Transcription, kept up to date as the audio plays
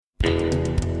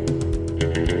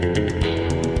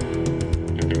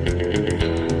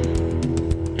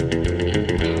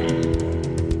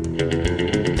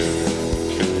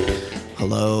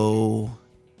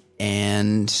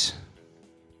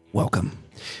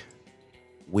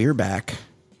We're back.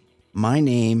 My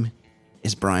name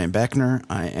is Brian Beckner.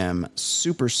 I am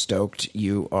super stoked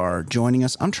you are joining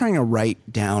us. I'm trying to write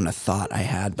down a thought I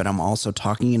had, but I'm also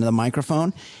talking into the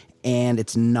microphone, and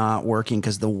it's not working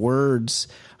because the words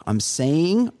I'm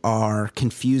saying are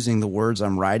confusing the words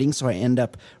I'm writing, so I end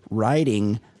up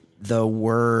writing the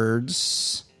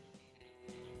words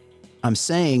I'm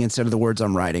saying instead of the words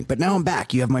I'm writing. But now I'm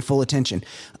back. You have my full attention.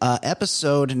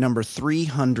 Episode number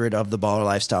 300 of the Baller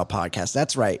Lifestyle Podcast.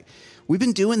 That's right. We've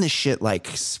been doing this shit like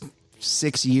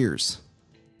 6 years.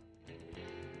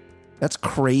 That's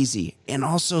crazy. And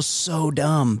also so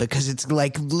dumb because it's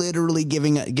like literally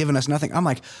giving us nothing. I'm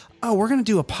like, oh, we're going to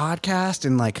do a podcast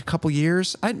in like a couple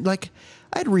years. I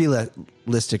had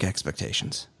realistic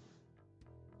expectations.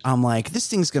 I'm like, this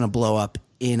thing's going to blow up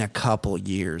in a couple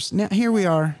years. Now, here we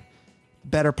are.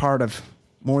 Better part of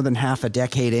more than half a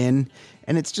decade in,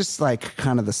 and it's just like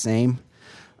kind of the same,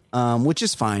 which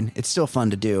is fine. It's still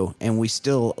fun to do, and we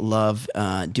still love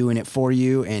doing it for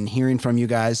you and hearing from you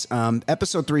guys.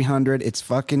 Episode 300, it's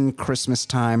fucking Christmas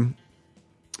time,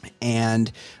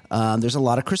 and there's a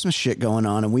lot of Christmas shit going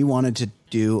on, and we wanted to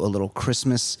do a little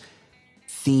Christmas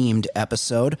themed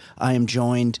episode. I am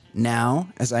joined now,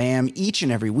 as I am each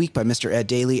and every week, by Mr. Ed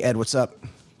Daly. Ed, what's up?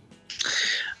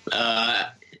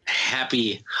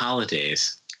 Happy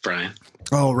holidays, Brian.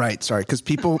 Oh, right. Sorry. Because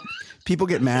people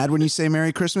get mad when you say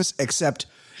Merry Christmas, except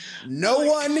no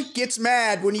one gets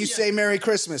mad when you say Merry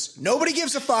Christmas. Nobody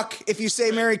gives a fuck if you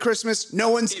say Merry Christmas. No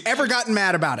one's ever gotten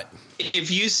mad about it. If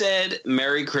you said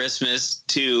Merry Christmas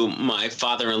to my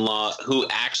father-in-law, who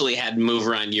actually had to move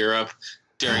around Europe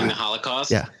during the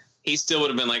Holocaust, he still would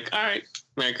have been like, all right,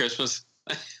 Merry Christmas.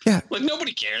 Yeah. Like,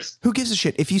 nobody cares. Who gives a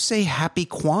shit? If you say Happy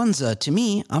Kwanzaa to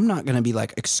me, I'm not going to be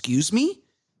like, excuse me?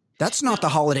 That's not the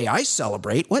holiday I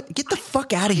celebrate. What? Get the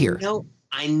fuck out of here.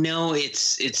 I know it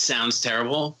sounds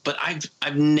terrible, but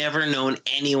I've never known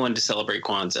anyone to celebrate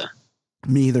Kwanzaa.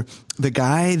 Me either. The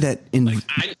guy that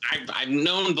I've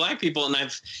known black people, and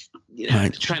I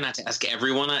try not to ask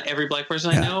every black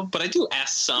person I know, but I do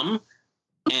ask some,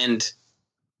 and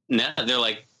they're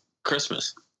like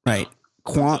Christmas. Right.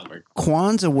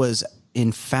 Kwanzaa was,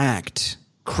 in fact,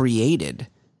 created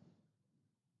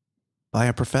by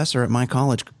a professor at my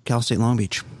college, Cal State Long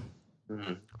Beach.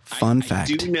 Mm-hmm. Fun fact.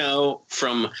 I do know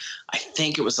from, I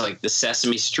think it was like the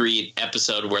Sesame Street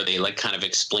episode where they like kind of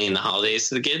explain the holidays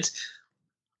to the kids.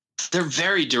 They're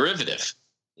very derivative.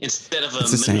 Instead of a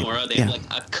menorah, they have like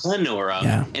a Knorr.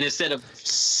 Yeah. And instead of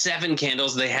 7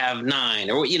 candles, they have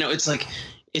 9. Or, it's like...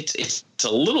 It's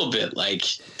a little bit like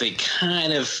they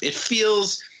kind of, it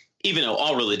feels, even though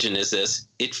all religion is this,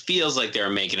 it feels like they're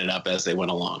making it up as they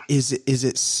went along. Is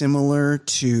it similar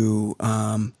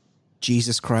to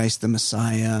Jesus Christ, the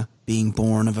Messiah, being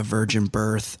born of a virgin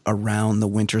birth around the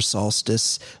winter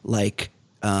solstice, like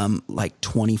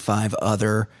 25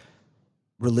 other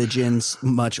religions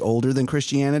much older than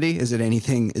Christianity? Is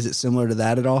it similar to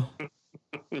that at all?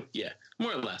 Yeah.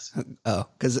 More or less. Oh,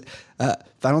 because I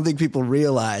don't think people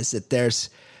realize that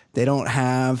they don't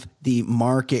have the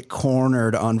market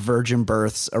cornered on virgin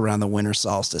births around the winter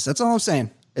solstice. That's all I'm saying.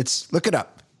 Look it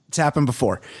up. It's happened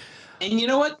before. And you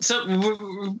know what?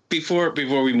 So before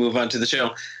we move on to the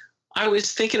show, I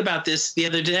was thinking about this the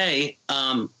other day.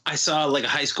 I saw like a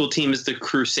high school team as the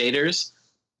Crusaders.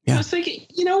 Yeah. I was thinking,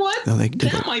 you know what?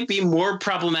 That might be more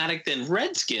problematic than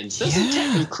Redskins.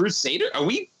 Doesn't Crusader?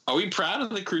 Are we proud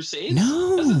of the Crusades?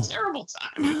 No. That's a terrible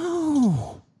time.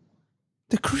 No.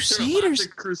 The Crusaders.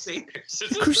 Those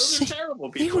are terrible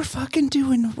people. They were fucking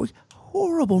doing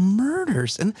horrible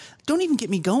murders. And don't even get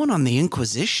me going on the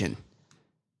Inquisition.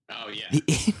 Oh, yeah.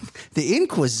 The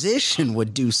Inquisition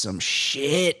would do some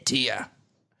shit to you.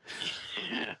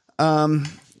 Yeah.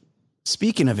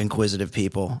 Speaking of inquisitive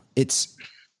people, it's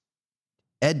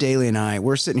Ed Daly and I,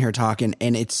 we're sitting here talking,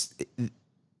 and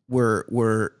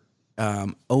we're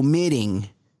omitting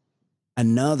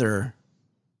another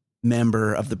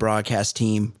member of the broadcast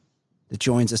team that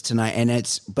joins us tonight.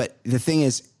 And but the thing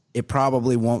is, it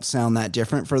probably won't sound that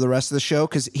different for the rest of the show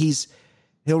because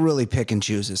he'll really pick and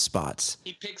choose his spots.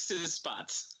 He picks his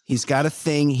spots. He's got a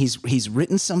thing. He's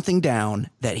written something down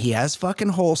that he has fucking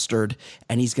holstered,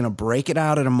 and he's going to break it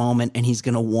out at a moment, and he's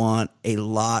going to want a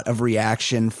lot of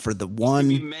reaction for the one.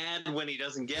 He's going to be mad when he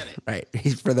doesn't get it. Right.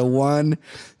 For the one,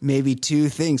 maybe 2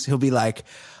 things. He'll be like,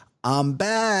 I'm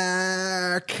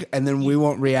back. And then we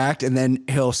won't react. And then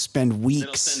he'll spend weeks.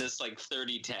 He'll send us like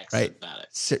 30 texts about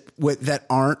it. That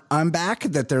aren't I'm back,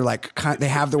 that they're like, they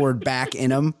have the word back in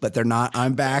them, but they're not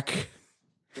I'm back.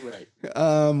 Right.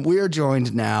 We are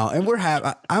joined now, and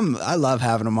I love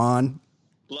having him on.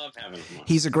 Love having him on.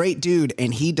 He's a great dude,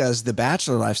 and he does the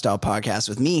Bachelor Lifestyle podcast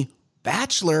with me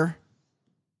Bachelor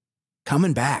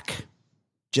coming back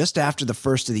just after the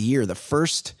first of the year, the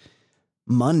first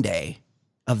Monday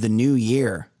of the new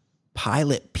year.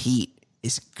 Pilot Pete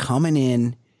is coming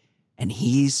in and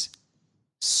he's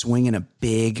swinging a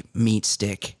big meat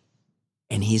stick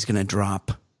and he's going to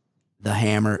drop the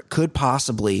hammer. Could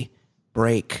possibly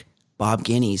break Bob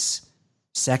Guinea's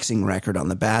sexing record on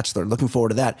The Bachelor. Looking forward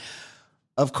to that.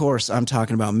 Of course, I'm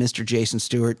talking about Mr. Jason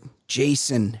Stewart.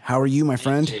 Jason, how are you, my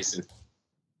friend? Hey, Jason.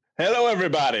 Hello,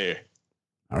 everybody.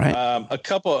 All right. A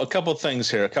couple things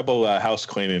here, a couple house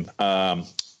cleaning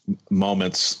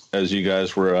moments as you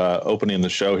guys were opening the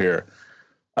show here.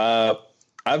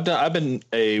 I've been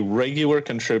a regular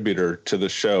contributor to the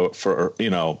show for,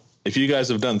 if you guys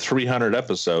have done 300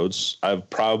 episodes, I've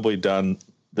probably done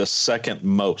the second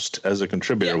most as a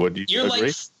contributor. Would you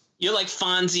agree? You're like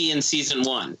Fonzie in season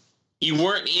 1. You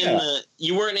weren't in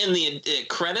the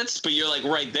credits, but you're like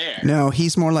right there. No,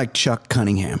 he's more like Chuck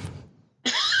Cunningham.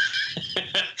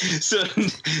 So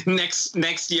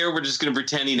next year we're just going to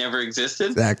pretend he never existed.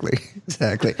 Exactly.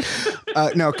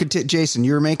 No, Jason,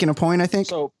 you were making a point, I think.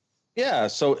 So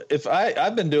if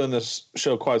I've been doing this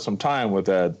show quite some time with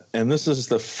Ed, and this is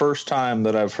the first time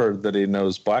that I've heard that he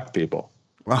knows black people.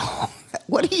 Oh,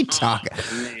 what are you talking?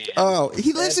 Oh,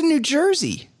 he lives in New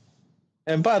Jersey.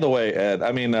 And by the way, Ed,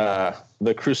 I mean,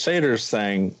 the Crusaders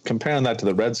thing, comparing that to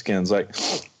the Redskins, like,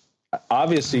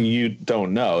 obviously you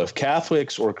don't know. If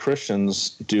Catholics or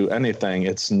Christians do anything,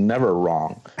 it's never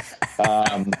wrong.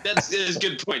 That's a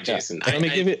good point, Jason.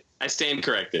 Yeah. I stand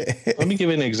corrected. Let me give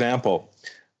you an example.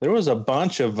 There was a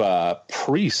bunch of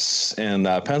priests in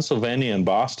Pennsylvania and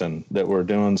Boston that were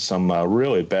doing some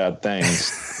really bad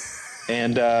things.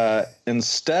 And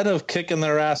instead of kicking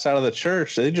their ass out of the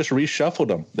church, they just reshuffled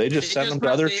them. They sent them to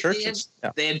other churches.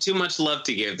 They had too much love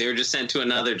to give. They were just sent to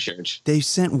another church. They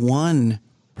sent one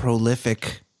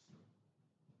prolific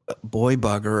boy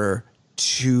buggerer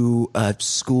to a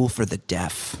school for the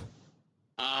deaf.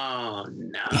 Oh,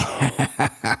 no.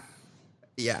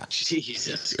 Yeah.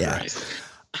 Jesus Christ.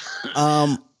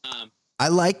 I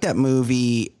like that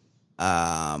movie.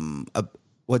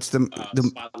 What's the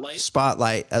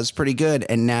Spotlight? That was pretty good.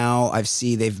 And now I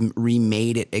see they've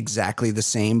remade it exactly the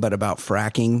same, but about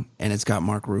fracking, and it's got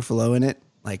Mark Ruffalo in it.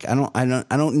 Like I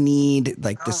don't need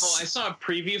like this. Oh, I saw a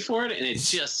preview for it, and it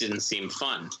just didn't seem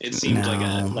fun. It seemed like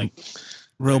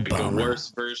real like bummer. A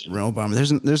worse version. Real bummer.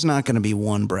 There's not going to be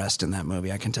one breast in that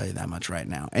movie. I can tell you that much right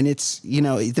now. And it's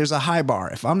there's a high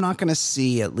bar. If I'm not going to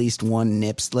see at least one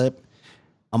nip slip,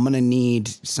 I'm going to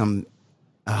need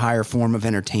a higher form of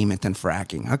entertainment than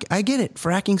fracking. Okay, I get it.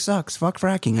 Fracking sucks. Fuck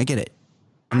fracking. I get it.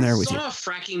 I'm there with you. I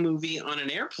saw a fracking movie on an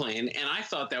airplane, and I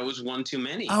thought that was one too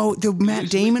many. Oh, the Matt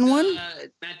Damon one?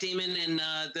 Matt Damon and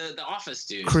the Office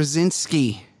dude.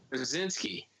 Krasinski.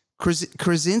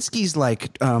 Krasinski's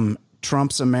like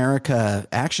Trump's America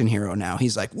action hero now.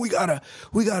 He's like, we gotta.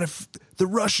 The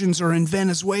Russians are in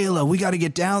Venezuela. We got to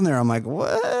get down there. I'm like, what?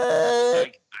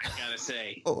 I gotta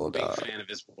say, big fan of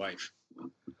his wife.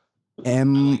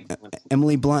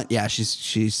 Emily Blunt. Yeah,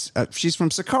 she's from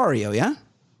Sicario. Yeah.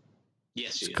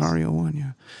 Yes, she Sicario is. 1.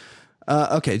 Yeah.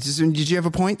 Okay. Did you have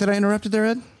a point that I interrupted there,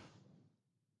 Ed?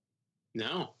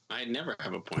 No, I never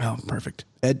have a point. Oh, perfect.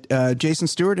 Ed, Jason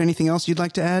Stewart. Anything else you'd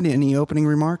like to add? Any opening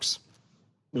remarks?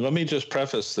 Let me just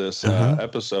preface this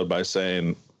episode by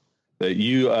saying that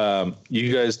you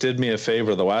guys did me a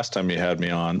favor the last time you had me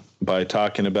on by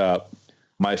talking about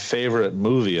my favorite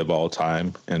movie of all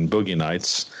time in Boogie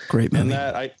Nights. Great movie. And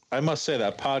that I must say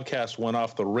that podcast went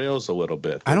off the rails a little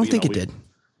bit. I don't think it did.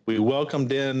 We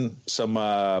welcomed in some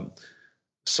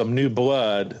new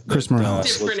blood. Chris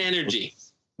Morales. Different energy.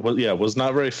 Well, yeah, was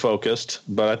not very focused,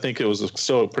 but I think it was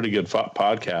still a pretty good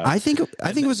podcast. I think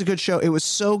it was a good show. It was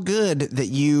so good that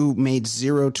you made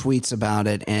 0 tweets about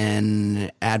it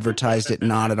and advertised it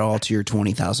not at all to your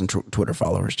 20,000 Twitter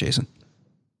followers, Jason.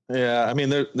 Yeah, I mean,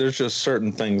 there's just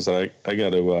certain things that I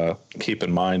got to keep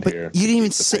in mind but here. You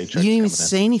didn't even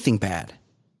say anything bad.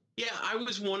 Yeah, I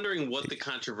was wondering what the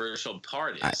controversial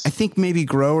part is. I think maybe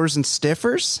growers and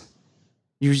stiffers.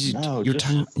 You're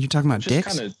talking about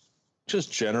dicks.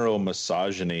 Just general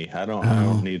misogyny. I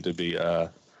don't need to be. It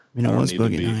was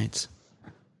Boogie Nights.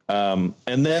 And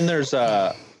then there's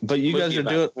but you guys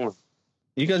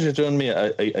are doing me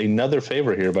another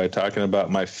favor here by talking about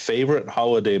my favorite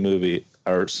holiday movie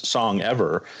or song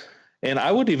ever. And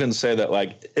I would even say that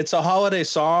like it's a holiday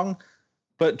song,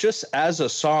 but just as a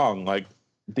song, like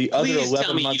the other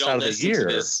 11 months out of the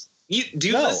year. Do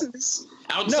you listen to this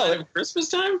outside of Christmas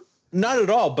time? Not at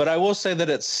all, but I will say that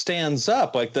it stands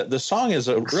up. Like the song is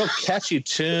a real catchy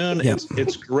tune. Yep.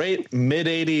 It's great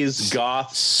mid-'80s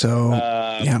goth. So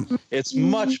it's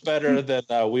much better than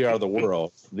 "We Are the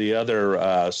World," the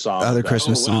other song, other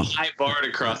Christmas song. High bar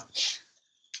to cross.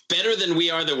 Better than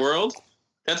 "We Are the World."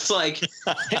 That's like,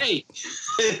 hey,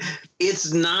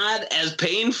 it's not as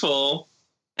painful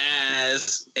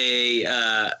as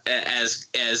as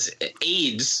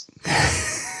AIDS.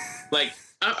 Like.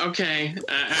 Okay.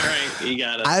 All right. You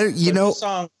got it. This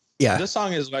song, this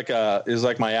song is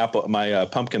like my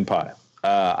pumpkin pie.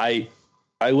 I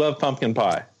love pumpkin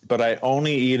pie, but I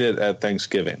only eat it at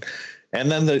Thanksgiving.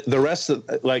 And then the rest of,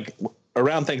 like,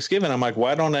 around Thanksgiving, I'm like,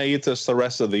 why don't I eat this the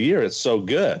rest of the year? It's so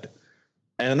good.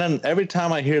 And then every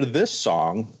time I hear this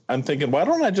song, I'm thinking, why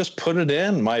don't I just put it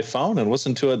in my phone and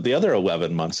listen to it the other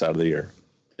 11 months out of the year?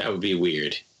 That would be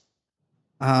weird.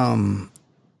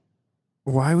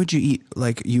 Why would you eat,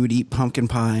 like, you would eat pumpkin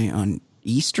pie on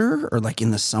Easter or like in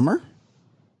the summer?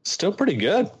 Still pretty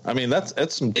good. I mean, that's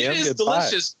some damn good pie. It is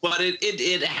delicious, but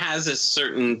it has a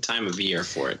certain time of year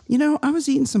for it. You know, I was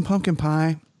eating some pumpkin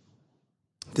pie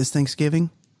this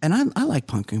Thanksgiving, and I like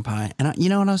pumpkin pie. And you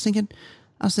know what I was thinking?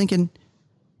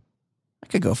 I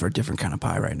could go for a different kind of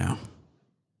pie right now.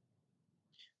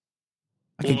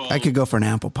 I could go for an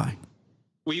apple pie.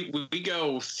 We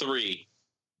go 3.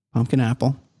 Pumpkin,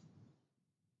 apple.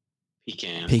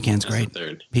 Pecan's great.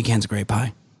 Pecan's a great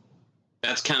pie.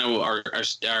 That's kind of our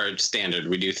standard.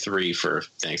 We do 3 for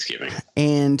Thanksgiving.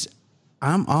 And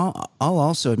I'll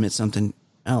also admit something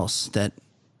else, that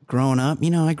growing up, you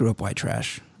know, I grew up white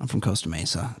trash. I'm from Costa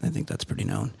Mesa. I think that's pretty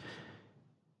known.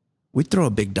 We'd throw a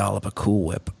big dollop of Cool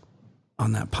Whip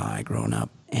on that pie growing up,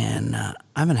 and I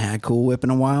haven't had Cool Whip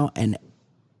in a while, and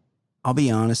I'll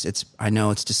be honest, I know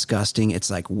it's disgusting.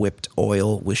 It's like whipped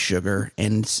oil with sugar,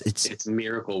 and it's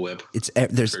Miracle Whip. It's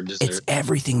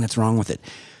everything that's wrong with it.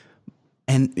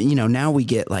 And you know, now we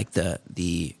get like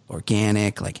the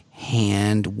organic, like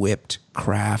hand whipped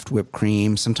Kraft whipped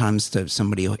cream. Sometimes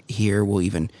somebody here will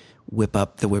even whip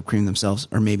up the whipped cream themselves,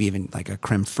 or maybe even like a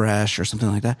creme fraiche or something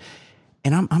like that.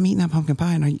 And I'm eating that pumpkin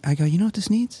pie, and I go, you know what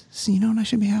this needs? So, you know what I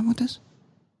should be having with this?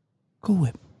 Cool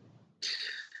Whip.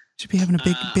 Should be having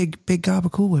a big gob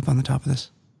of Cool Whip on the top of this.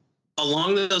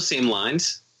 Along those same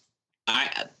lines,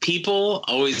 people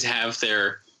always have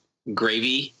their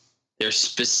gravy, their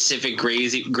specific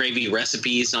gravy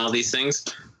recipes, and all these things.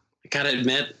 I gotta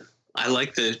admit, I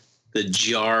like the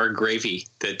jar gravy,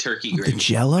 the turkey gravy. The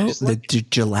Jello, the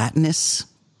gelatinous.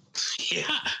 Yeah,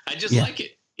 I just like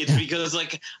it. It's because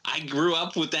like I grew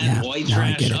up with that white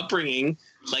trash upbringing.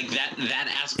 Like that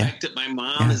aspect that my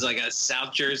mom is like a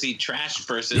South Jersey trash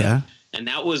person. Yeah. And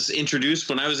that was introduced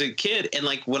when I was a kid. And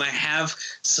like when I have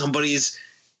somebody's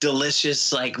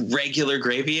delicious, like regular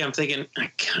gravy, I'm thinking,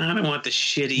 I kind of want the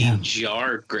shitty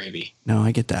jar gravy. No,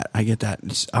 I get that.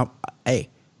 Hey,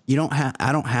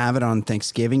 I don't have it on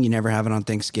Thanksgiving. You never have it on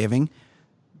Thanksgiving.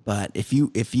 But if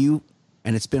you,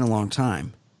 and it's been a long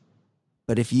time,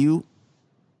 but if you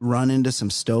run into some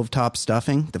stovetop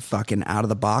stuffing, the fucking out of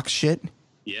the box shit,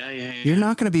 you're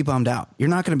not going to be bummed out. You're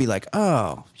not going to be like,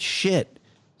 oh shit,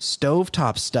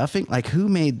 stovetop stuffing. Like, who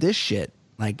made this shit?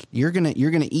 Like, you're gonna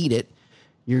eat it.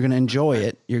 You're going to enjoy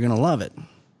it. You're going to love it.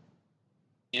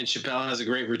 And Chappelle has a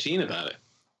great routine about it.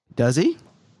 Does he?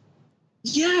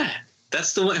 Yeah.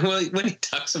 That's the one when he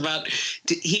talks about,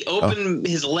 he opened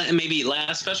his maybe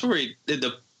last special where he did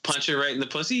the punch her right in the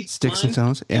pussy. Sticks line. and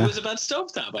stones. Yeah. It was about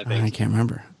stovetop, I think. I can't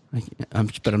remember.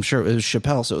 But I'm sure it was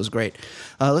Chappelle, so it was great.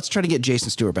 Let's try to get Jason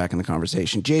Stewart back in the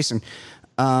conversation. Jason,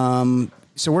 so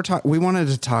we wanted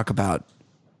to talk about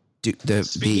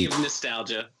Speaking of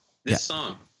nostalgia, this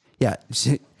song. Yeah.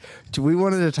 We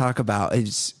wanted to talk about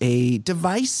it's a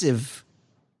divisive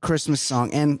Christmas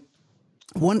song, and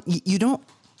one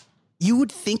you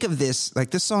would think of this like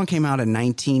this song came out in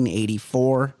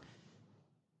 1984.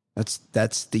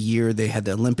 That's the year they had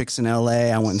the Olympics in LA.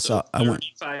 I went and saw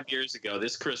 35 years ago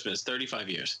this Christmas, 35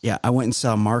 years. Yeah, I went and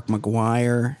saw Mark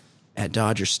McGwire at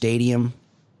Dodger Stadium.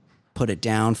 Put it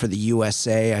down for the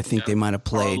USA. I think they might have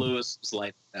played. Carl Lewis was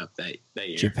lighting up that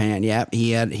year. Japan. Yeah,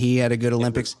 he had a good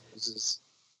Olympics.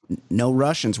 No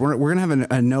Russians. We're gonna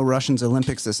have a no Russians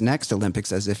Olympics this next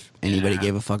Olympics, as if anybody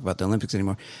gave a fuck about the Olympics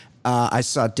anymore. I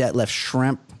saw Detlef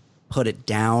Schrempf put it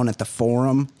down at the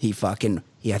Forum.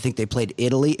 I think they played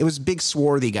Italy. It was big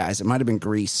swarthy guys. It might have been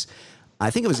Greece.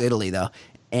 I think it was Italy though.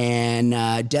 And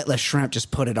Detlef Schrempf just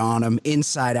put it on him,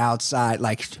 inside, outside,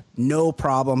 like no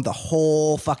problem. The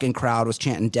whole fucking crowd was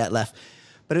chanting Detlef.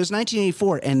 But it was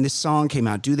 1984, and this song came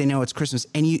out, Do They Know It's Christmas?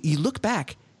 And you look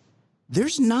back,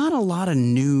 there's not a lot of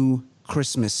new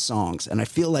Christmas songs. And I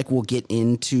feel like we'll get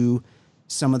into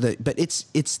but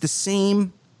it's the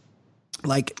same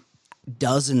like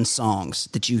dozen songs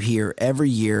that you hear every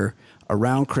year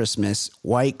around Christmas.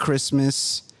 White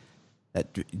Christmas,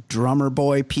 that Drummer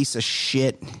Boy piece of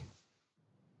shit.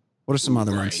 What are some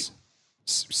other ones?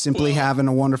 Simply Having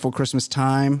a Wonderful Christmas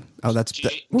Time. Oh,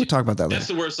 we'll talk about that later. That's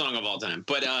the worst song of all time.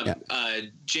 But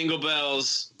Jingle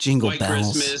Bells, Jingle White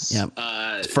Bells,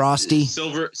 Christmas, Frosty,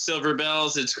 Silver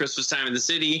Bells. It's Christmas time in the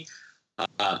city.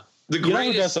 The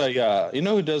greatest. You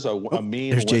know who does a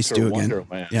mean winter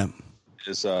wonderland? Yeah,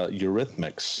 is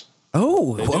Eurythmics.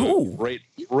 Oh,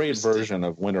 great version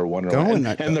of Winter Wonderland.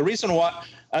 And the reason why,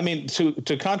 I mean,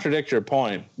 to contradict your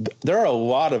point, there are a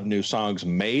lot of new songs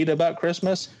made about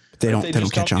Christmas. They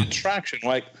don't catch on. Traction.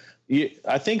 Like,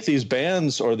 I think these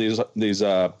bands or these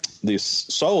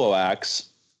solo acts,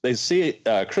 they see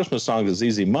Christmas songs as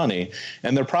easy money,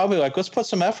 and they're probably like, let's put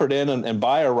some effort in and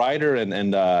buy a writer and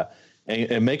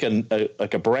make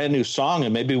a brand new song,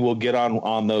 and maybe we'll get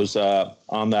on those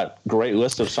on that great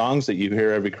list of songs that you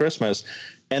hear every Christmas.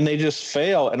 And they just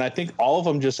fail, and I think all of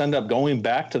them just end up going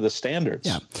back to the standards.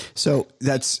 Yeah. So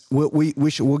that's what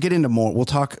we'll get into more. We'll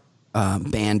talk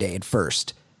Band-Aid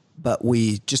first. But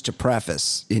just to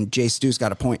preface, and Jay Stu's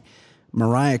got a point,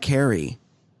 Mariah Carey,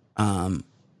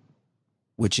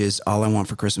 which is All I Want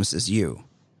for Christmas Is You.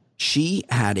 She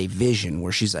had a vision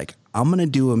where she's like, I'm going to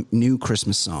do a new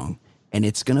Christmas song and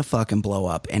it's going to fucking blow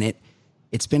up. And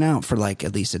it's been out for like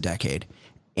at least a decade.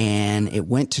 And it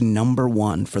went to number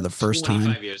one for the first time.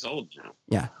 25 years old now.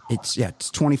 Yeah, it's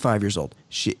 25 years old.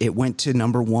 It went to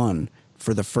number one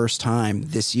for the first time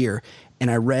this year.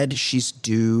 And I read she's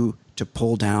due to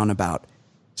pull down about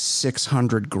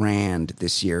 $600,000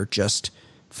 this year just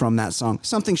from that song.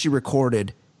 Something she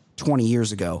recorded 20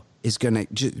 years ago is going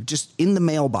to just in the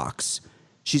mailbox.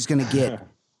 She's going to get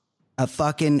a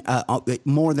fucking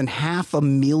more than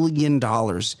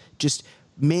 $500,000 just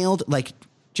mailed. Like,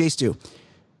 Jay Stu,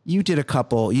 you did a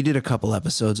couple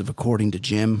episodes of According to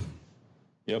Jim.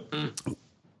 Yep.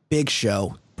 Big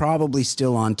show, probably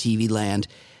still on TV land.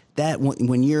 That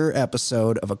when your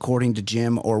episode of According to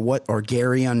Jim or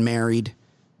Gary Unmarried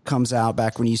comes out,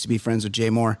 back when you used to be friends with Jay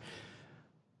Moore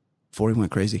before he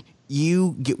went crazy,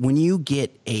 when you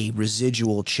get a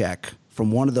residual check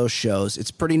from one of those shows,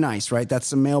 it's pretty nice, right? That's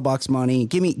some mailbox money.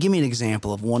 Give me an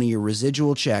example of one of your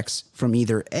residual checks from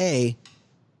either A,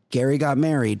 Gary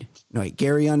Unmarried,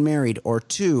 or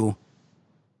 2,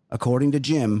 According to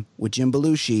Jim with Jim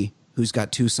Belushi, who's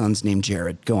got 2 sons named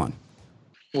Jared. Go on.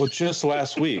 Well, just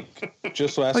last week, I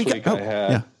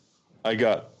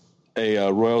got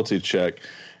a royalty check,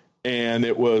 and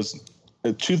it was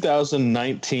a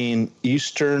 2019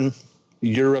 Eastern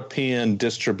European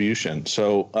distribution.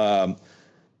 So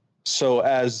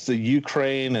as the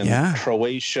Ukraine and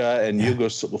Croatia and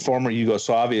former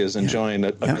Yugoslavia is enjoying,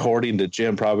 according to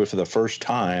Jim, probably for the first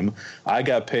time, I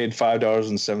got paid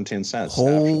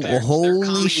 $5.17.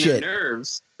 Holy shit!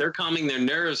 They're calming their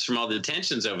nerves from all the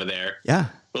tensions over there. Yeah.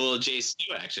 A little Jay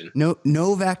Stu action.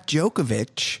 Novak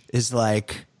Djokovic is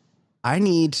like, I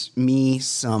need me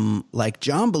some, like,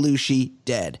 John Belushi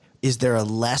dead. Is there a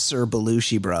lesser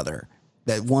Belushi brother?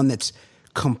 That one that's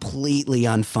completely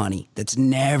unfunny, that's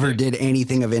never did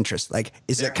anything of interest. Like,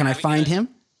 can I find him?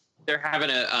 They're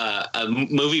having a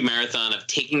movie marathon of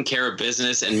Taking Care of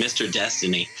Business and Mr.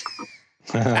 Destiny.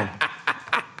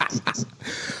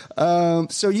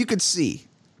 So you could see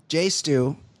Jay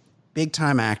Stu, big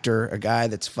time actor, a guy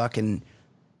that's fucking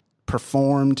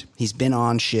performed. He's been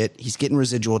on shit. He's getting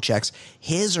residual checks.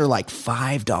 His are like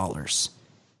 $5.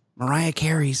 Mariah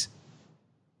Carey's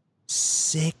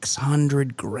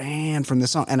 $600,000 from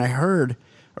this song. And I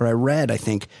read, I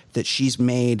think, that she's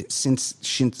made since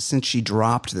she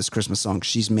dropped this Christmas song,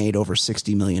 she's made over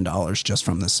 $60 million just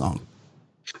from this song.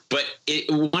 But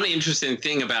one interesting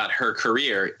thing about her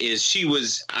career is she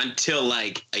was, until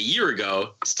like a year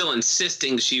ago, still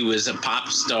insisting she was a pop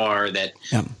star that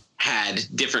had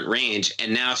different range.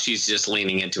 And now she's just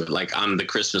leaning into it. Like, I'm the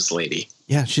Christmas lady.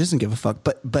 Yeah, she doesn't give a fuck.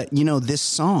 But this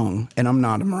song, and I'm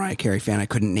not a Mariah Carey fan. I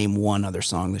couldn't name one other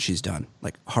song that she's done,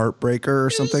 like Heartbreaker or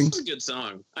something. It's a good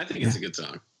song. I think it's a good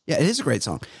song. Yeah, it is a great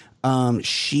song. I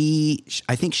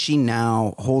think she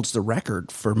now holds the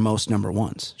record for most number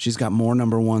ones. She's got more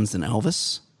number ones than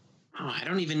Elvis. Oh, I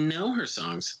don't even know her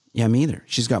songs. Yeah, me either.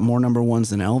 She's got more number ones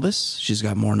than Elvis. She's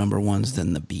got more number ones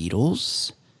than the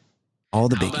Beatles. All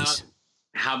the biggies.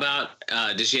 How about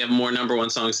does she have more number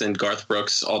one songs than Garth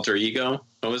Brooks' Alter Ego?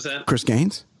 What was that? Chris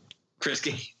Gaines.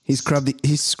 He scrubbed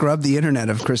the internet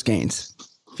of Chris Gaines,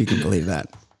 if you can believe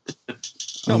that.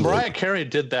 No, Mariah Carey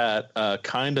did that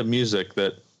kind of music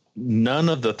that none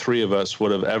of the three of us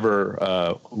would have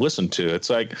ever listened to. It's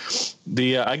like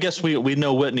I guess we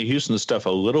know Whitney Houston stuff a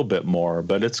little bit more,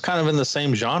 but it's kind of in the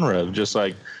same genre of just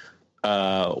like,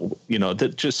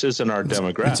 that just isn't our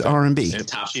demographic. It's R&B.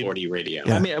 It's top 40 radio.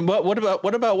 Yeah. I mean, what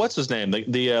about what's his name?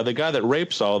 The guy that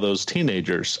rapes all those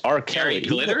teenagers, R. Kelly.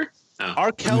 Glitter? Oh.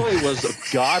 R. Kelly was a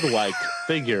godlike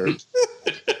figure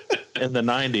in the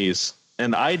 90s,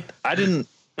 and I didn't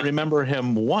remember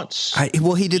him once.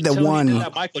 He did the one. He did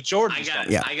that Michael Jordan.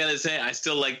 I gotta say, I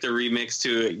still like the remix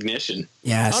to Ignition.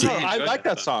 Yeah, I like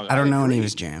that song. I don't know any of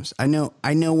his jams. I know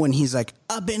when he's like,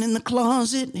 I've been in the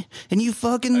closet and you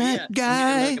fucking that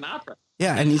guy. Like an opera.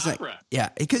 Yeah, and he's opera.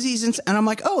 Because and I'm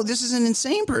like, oh, this is an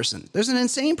insane person. There's an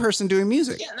insane person doing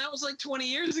music. Yeah, and that was like 20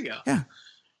 years ago. Yeah.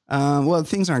 Well,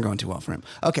 things aren't going too well for him.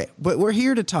 Okay, but we're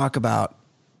here to talk about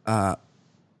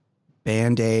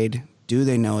Band-Aid. Do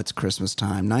They Know It's Christmas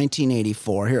Time?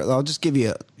 1984. Here, I'll just give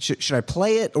you should I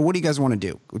play it, or what do you guys want to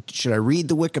do? Should I read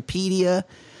the Wikipedia?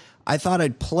 I thought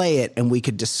I'd play it and we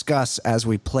could discuss as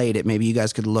we played it. Maybe you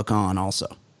guys could look on also.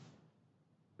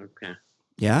 Okay.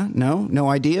 Yeah? No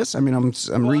ideas? I mean, I'm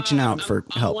reaching out for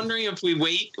help. I'm wondering if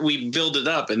we build it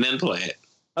up and then play it.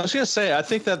 I was going to say, I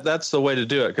think that's the way to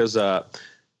do it, because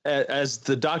as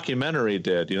the documentary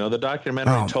did, the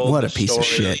documentary told what the a piece story.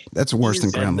 Of shit. That's worse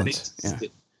than Gremlins. Yeah.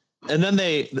 And then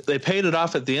they paid it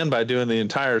off at the end by doing the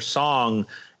entire song,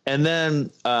 and then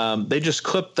they just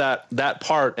clipped that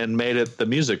part and made it the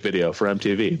music video for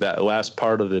MTV. That last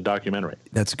part of the documentary.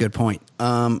 That's a good point.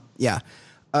 Yeah.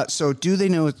 So, Do They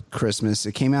Know It's Christmas?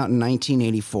 It came out in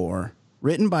 1984,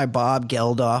 written by Bob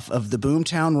Geldof of the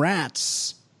Boomtown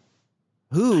Rats.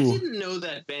 I didn't know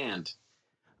that band.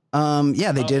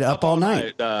 Yeah, they did Up All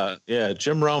Night.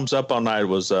 Jim Rome's Up All Night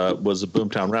was a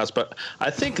Boomtown Rats, but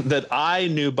I think that I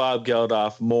knew Bob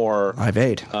Geldof more. Live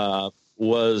Aid. No,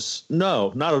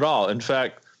 not at all. In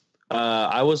fact,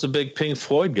 I was a big Pink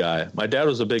Floyd guy. My dad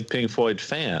was a big Pink Floyd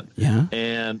fan. Yeah.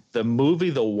 And the movie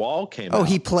The Wall came out. Oh,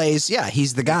 he plays. Yeah,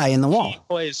 he's the guy in The Wall. He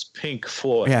plays Pink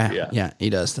Floyd. Yeah, he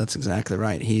does. That's exactly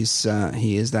right. He is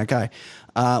that guy.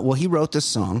 Well, he wrote this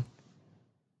song.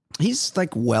 He's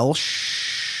like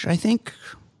Welsh, I think,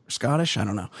 or Scottish. I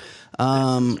don't know.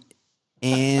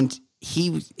 And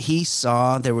he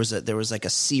saw there was like a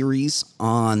series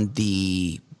on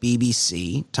the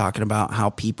BBC talking about how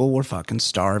people were fucking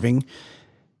starving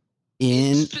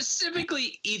in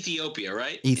specifically Ethiopia,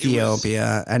 right?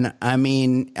 Ethiopia, and I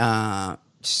mean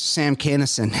Sam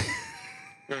Kinison.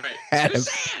 Right. Had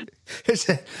said,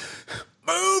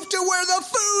 move to where the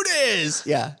food is.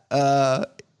 Yeah.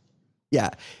 Yeah.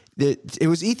 It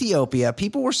was Ethiopia.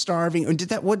 People were starving. Did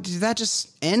that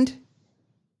just end?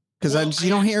 Because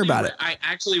you don't hear about it. I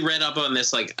actually read up on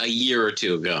this like a year or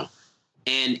two ago,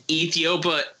 and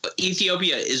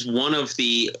Ethiopia is one of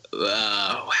the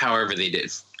however they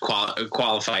did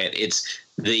qualify it. It's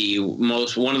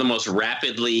one of the most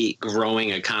rapidly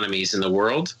growing economies in the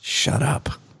world. Shut up.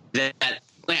 That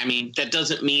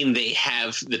doesn't mean they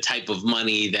have the type of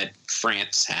money that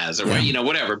France has or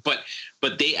whatever.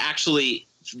 But they actually,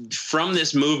 from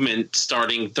this movement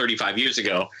starting 35 years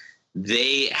ago,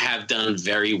 they have done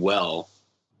very well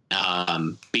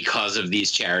because of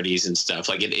these charities and stuff.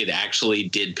 Like it actually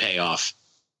did pay off.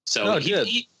 So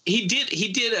he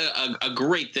did a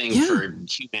great thing for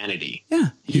humanity. Yeah,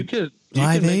 you could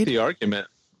make the argument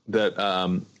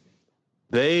that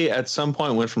they at some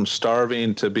point went from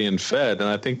starving to being fed, and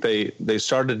I think they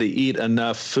started to eat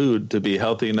enough food to be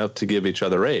healthy enough to give each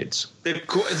other AIDS. Man.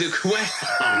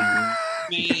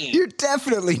 You're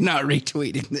definitely not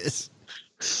retweeting this.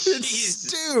 It's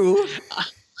Stu.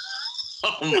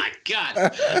 Oh my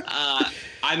God.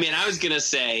 I was going to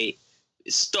say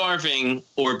starving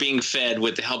or being fed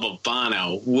with the help of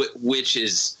Bono, which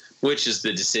is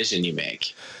the decision you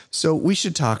make. So we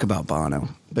should talk about Bono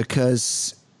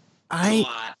because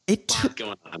it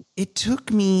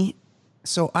took me.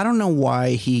 So I don't know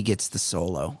why he gets the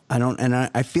solo.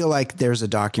 I feel like there's a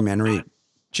documentary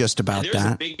just about that. There's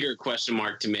a bigger question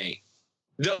mark to me.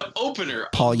 The opener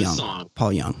Paul of Young. the song.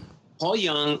 Paul Young. Paul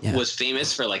Young was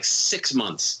famous for like 6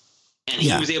 months, and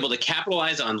he was able to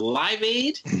capitalize on Live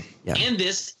Aid and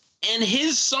this and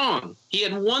his song. He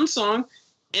had one song,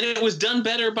 and it was done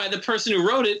better by the person who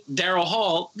wrote it, Daryl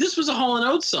Hall. This was a Hall &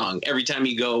 Oates song, Every Time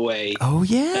You Go Away. Oh,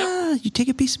 yeah. You take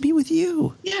a piece of me with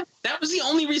you. Yeah, that was the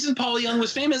only reason Paul Young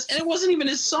was famous, and it wasn't even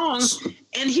his song.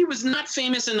 And he was not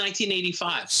famous in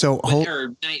 1985 or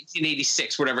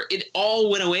 1986, whatever. It all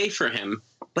went away for him.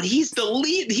 But he's the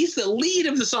lead. He's the lead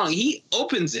of the song. He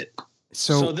opens it.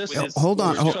 So hold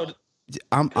on.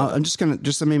 I'm just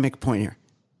let me make a point here.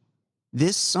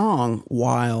 This song,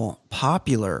 while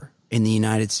popular in the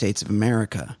United States of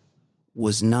America,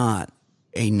 was not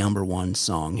a number one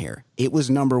song here. It was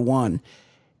number one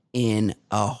in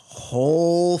a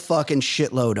whole fucking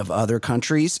shitload of other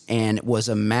countries and was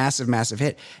a massive, massive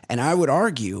hit. And I would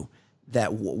argue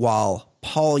that while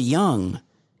Paul Young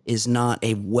is not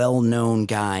a well-known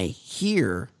guy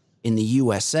here in the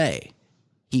USA,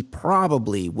 he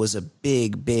probably was a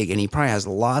big, and he probably has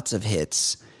lots of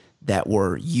hits that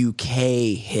were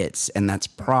UK hits. And that's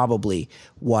probably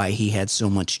why he had so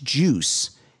much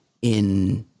juice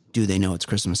in Do They Know It's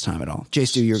Christmas Time at All? Jay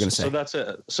Stu, you were going to say. So that's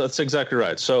it. So that's exactly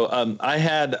right. So I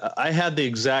had the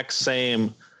exact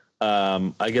same,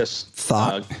 I guess,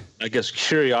 thought,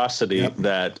 curiosity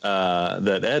that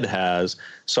Ed has.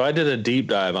 So I did a deep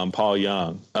dive on Paul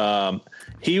Young.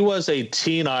 He was a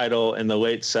teen idol in the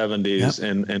late 70s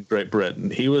in Great Britain.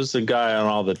 He was the guy on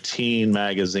all the teen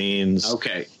magazines.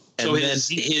 Okay. So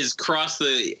his Cross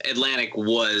the Atlantic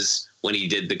was when he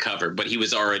did the cover, but he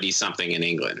was already something in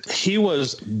England. He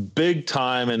was big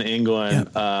time in England,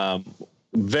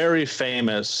 very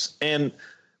famous, and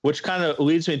which kind of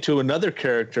leads me to another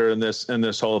character in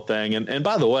this whole thing. And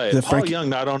by the way, Paul Young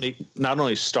not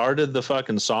only started the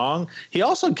fucking song, he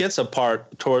also gets a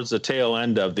part towards the tail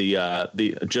end of the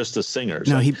just the singers.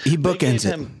 No, he bookends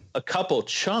it. Him a couple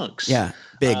chunks. Yeah,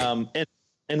 big.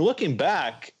 And looking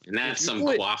back, and that's some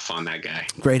quaff on that guy.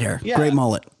 Great hair, great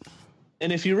mullet.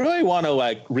 And if you really want to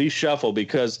like reshuffle,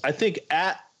 because I think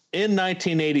in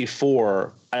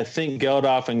 1984, I think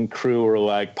Geldof and crew were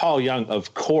like, Paul Young,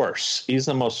 of course, he's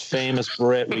the most famous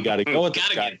Brit. We got to go with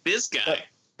this guy.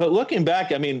 But looking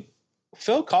back, I mean,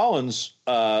 Phil Collins,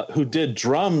 who did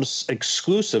drums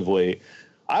exclusively,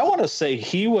 I want to say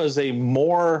he was a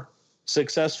more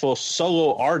successful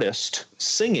solo artist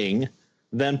singing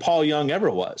than Paul Young ever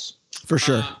was. For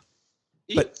sure.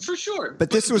 For sure. But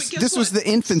this was the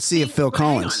infancy of Phil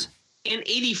Collins. In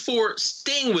 84,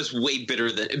 Sting was way bigger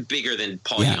than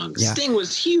Paul Young. Yeah. Sting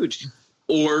was huge.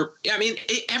 I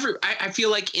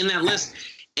feel like in that list,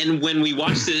 and when we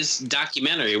watched this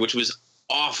documentary, which was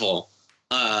awful,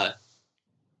 the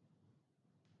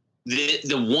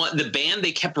band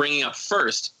they kept bringing up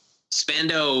first,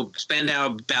 Spandau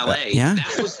Ballet.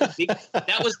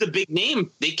 That was the big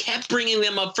name. They kept bringing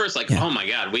them up first. Like, oh my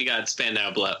God, we got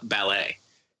Spandau Ballet.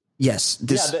 Yes.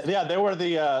 They were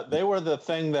the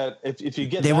thing that if you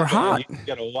get, they were hot. You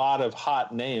get a lot of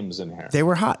hot names in here. They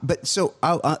were hot. But so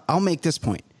I'll make this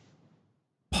point.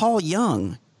 Paul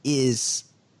Young is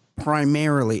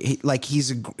primarily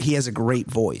he has a great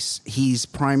voice. He's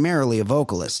primarily a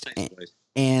vocalist,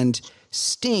 and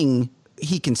Sting,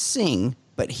 he can sing,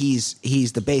 but he's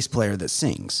the bass player that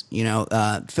sings. You know,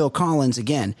 Phil Collins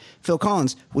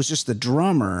was just the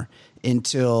drummer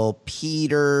until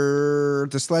Peter,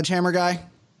 the Sledgehammer guy,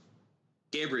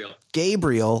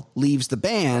 Gabriel leaves the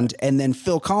band, and then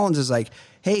Phil Collins is like,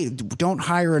 "Hey, don't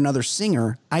hire another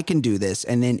singer. I can do this."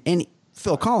 And then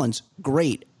Phil Collins,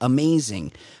 great,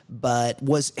 amazing, but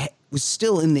was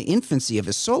still in the infancy of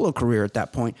his solo career at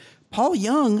that point. Paul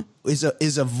Young is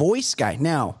a voice guy.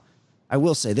 Now, I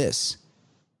will say this.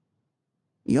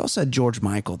 You also had George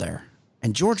Michael there.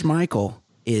 And George Michael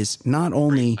is not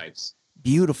only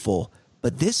beautiful,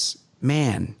 but this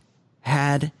man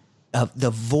had the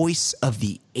voice of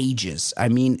the ages. I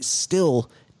mean,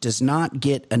 still does not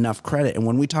get enough credit. And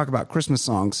when we talk about Christmas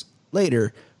songs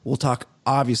later, we'll talk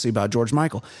obviously about George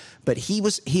Michael. But he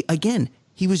was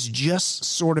just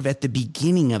sort of at the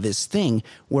beginning of his thing,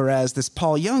 whereas this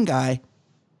Paul Young guy,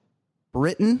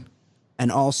 Britain,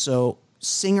 and also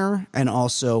singer, and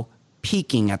also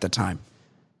peaking at the time.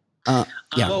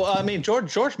 Well, I mean,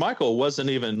 George Michael wasn't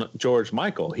even George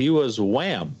Michael. He was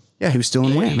Wham. Yeah, he was still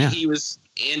in Wham. Yeah, he was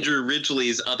Andrew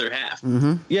Ridgeley's other half.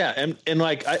 Mm-hmm. Yeah, and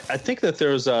like I think that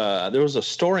there was a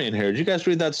story in here. Did you guys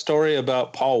read that story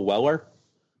about Paul Weller?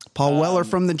 Paul Weller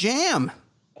from the Jam.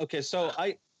 Okay, so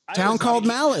Town Called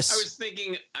Malice. I was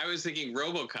thinking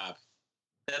RoboCop.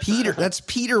 That's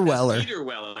Peter Weller. Peter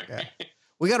Weller. Yeah.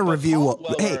 We got to review.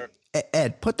 Hey,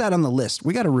 Ed, put that on the list.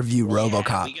 We got to review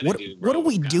RoboCop. What are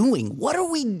we doing? What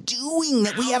are we doing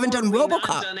that we haven't done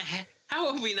RoboCop?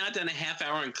 How have we not done a half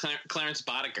hour on Clarence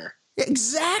Boddicker?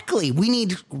 Exactly. We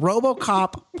need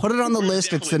RoboCop. Put it on the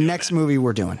list. It's the next movie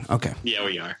we're doing. Okay. Yeah,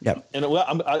 we are. Yep. And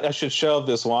I should shelve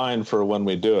this line for when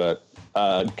we do it,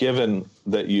 given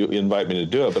that you invite me to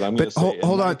do it. But I'm going to say,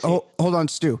 hold on,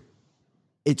 Stu.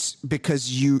 It's because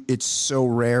it's so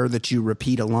rare that you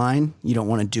repeat a line. You don't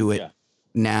want to do it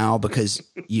now because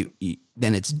you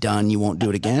then it's done. You won't do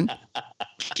it again.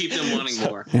 Keep them wanting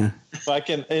more. Yeah. Like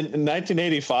in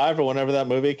 1985 or whenever that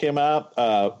movie came out,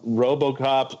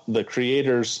 RoboCop, the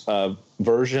creator's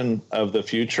version of the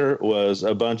future, was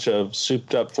a bunch of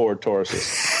souped up Ford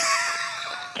Tauruses.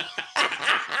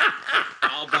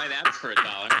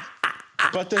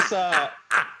 but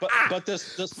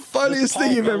this funniest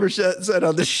thing you've ever said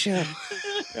on the show.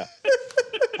 Yeah.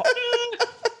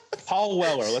 Paul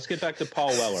Weller. Let's get back to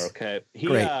Paul Weller. Okay.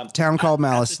 Great. Town Called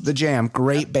Malice, The Jam,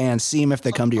 great band. See them if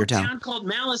they come to your town. Town Called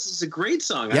Malice is a great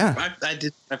song. Yeah.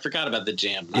 I forgot about The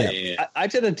Jam. Yeah. I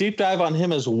did a deep dive on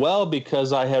him as well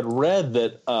because I had read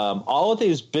that all of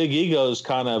these big egos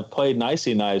kind of played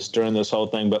nicey nice during this whole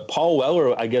thing, but Paul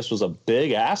Weller, I guess, was a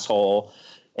big asshole,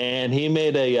 and he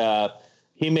made a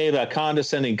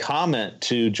condescending comment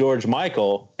to George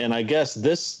Michael, and I guess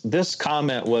this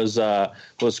comment was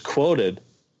quoted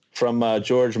from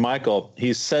George Michael.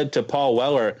 He said to Paul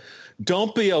Weller,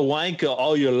 "Don't be a wanker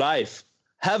all your life.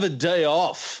 Have a day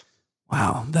off."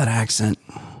 Wow, that accent.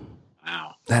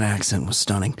 Wow. That accent was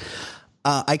stunning.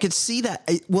 I could see that.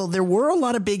 Well, there were a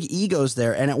lot of big egos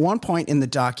there. And at one point in the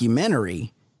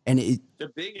documentary, and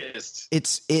the biggest,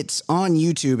 it's on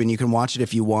YouTube and you can watch it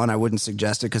if you want. I wouldn't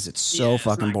suggest it because it's so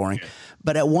fucking boring. Good.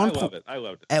 But at one point, I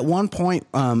loved it. At one point,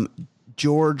 Boy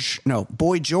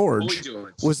George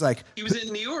was like, he was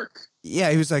in New York. Yeah,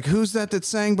 he was like, "Who's that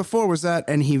sang before? Was that?"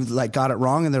 And he like got it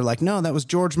wrong, and they're like, "No, that was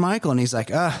George Michael." And he's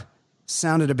like,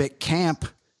 sounded a bit camp.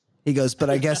 He goes, "But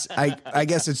I guess I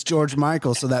guess it's George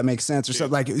Michael, so that makes sense," or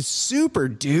something. Like, it was super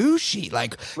douchey,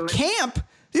 like camp.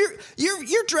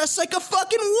 You're dressed like a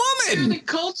fucking woman. You're in the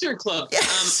Culture Club.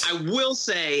 Yes. I will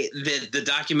say that the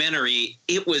documentary,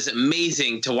 it was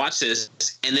amazing to watch this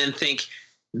and then think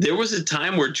there was a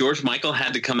time where George Michael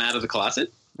had to come out of the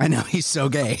closet. I know, he's so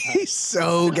gay. He's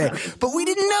so gay. But we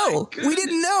didn't know. We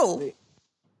didn't know. It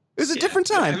was a different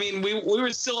time. I mean, we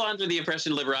were still under the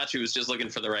impression Liberace was just looking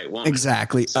for the right woman.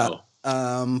 Exactly. So.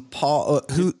 Paul,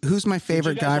 who's my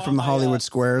favorite guy from the Hollywood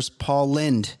Squares? Paul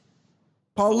Lynde.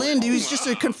 Paul Lynde, he was just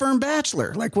a confirmed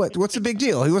bachelor. Like, what's the big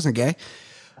deal? He wasn't gay.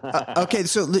 Okay,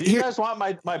 so do you guys want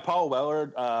my Paul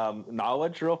Weller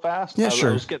knowledge real fast? Yeah,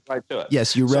 sure. Let's get right to it.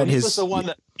 Yes, you read his. Was the one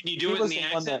that, can you do it in the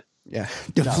accent? Yeah,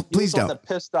 please don't. That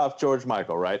pissed off George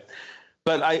Michael, right?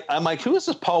 But I'm like, who is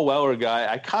this Paul Weller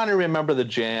guy? I kind of remember the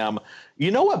Jam.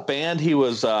 You know what band he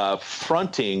was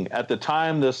fronting at the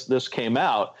time this came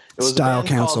out? It was Style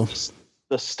Council.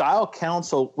 The Style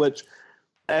Council, which,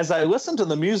 as I listened to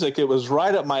the music, it was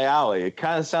right up my alley. It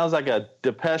kind of sounds like a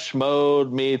Depeche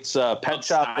Mode meets Pet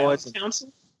Shop Boys.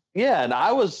 Council? Yeah, and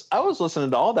I was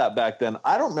listening to all that back then.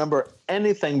 I don't remember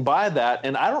anything by that,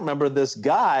 and I don't remember this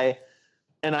guy.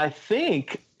 And I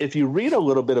think if you read a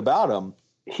little bit about him,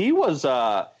 he was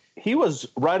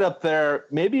right up there,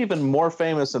 maybe even more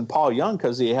famous than Paul Young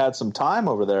because he had some time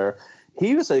over there.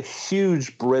 He was a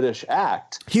huge British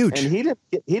act. Huge. And he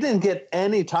didn't get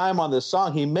any time on this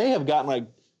song. He may have gotten like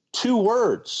 2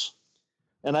 words.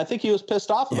 And I think he was pissed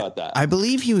off about that. I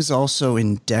believe he was also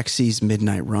in Dexy's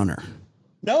Midnight Runner.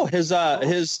 No,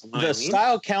 the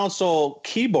Style Council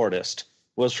keyboardist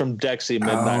was from Dexy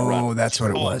Midnight Runner. Oh, that's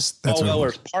what it was. That's Paul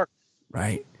Weller's part.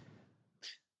 Right.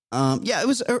 Yeah, it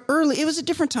was early. It was a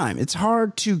different time. It's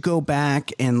hard to go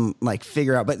back and like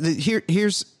figure out. But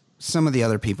here's some of the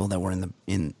other people that were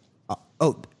in.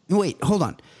 Oh, wait, hold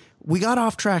on. We got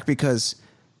off track because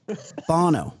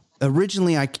Bono.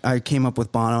 Originally, I came up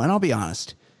with Bono, and I'll be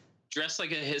honest. Dressed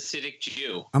like a Hasidic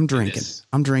Jew. I'm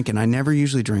drinking. I never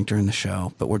usually drink during the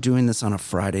show, but we're doing this on a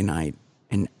Friday night,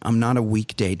 and I'm not a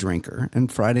weekday drinker,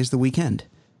 and Friday's the weekend.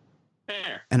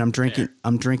 Fair. And I'm drinking. Fair.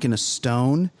 I'm drinking a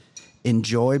Stone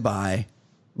Enjoy by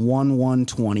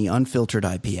 1/120 unfiltered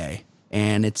IPA,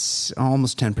 and it's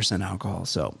almost 10% alcohol,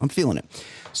 so I'm feeling it.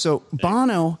 So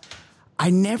Bono, I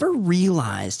never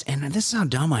realized, and this is how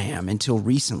dumb I am until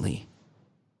recently,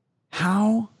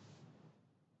 how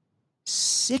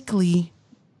sickly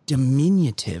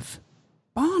diminutive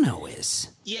Bono is.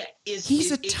 Yeah,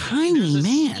 he's a tiny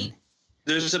man.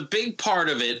 There's a big part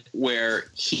of it where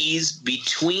he's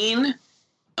between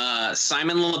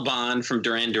Simon Le Bon from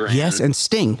Duran Duran. Yes, and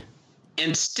Sting.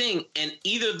 And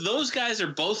either those guys are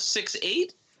both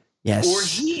 6'8", yes, or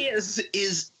he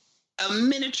is a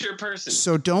miniature person.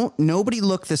 So nobody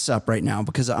look this up right now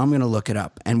because I'm going to look it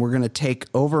up, and we're going to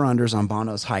take over-unders on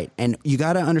Bono's height. And you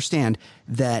got to understand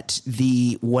that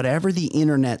whatever the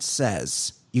internet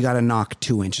says, you got to knock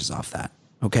 2 inches off that.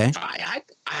 Okay. I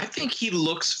think he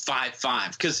looks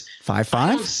 5'5" because 5'5".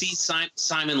 I don't see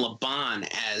Simon Le Bon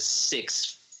as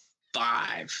 6'5".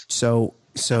 So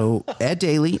Ed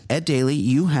Daly,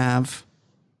 you have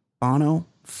Bono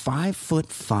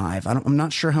 5'5". I'm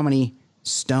not sure how many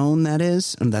stone that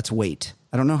is, and that's weight.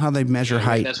 I don't know how they measure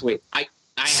height. That's weight. I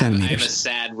have a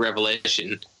sad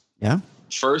revelation. Yeah.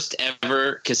 First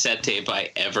ever cassette tape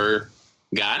I ever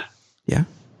got. Yeah.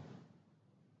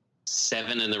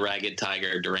 7 and the Ragged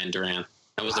Tiger, Duran Duran.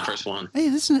 That was the first one. Hey,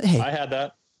 I had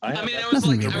that. I was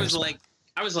like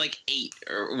I was like 8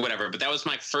 or whatever, but that was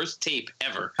my first tape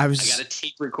ever. I got a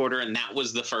tape recorder, and that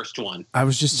was the first one. I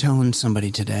was just telling somebody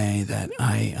today that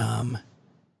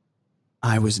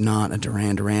I was not a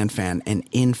Duran Duran fan, and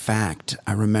in fact,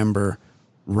 I remember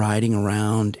riding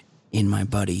around in my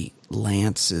buddy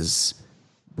Lance's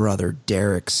brother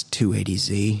Derek's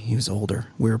 280Z. He was older.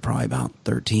 We were probably about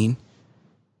 13.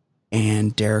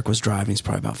 And Derek was driving. He's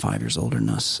probably about 5 years older than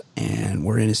us. And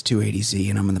we're in his 280Z,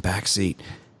 and I'm in the back seat.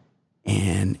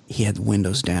 And he had the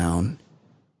windows down.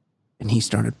 And he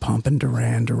started pumping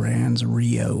Duran Duran's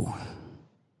Rio.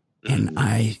 And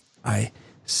I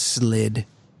slid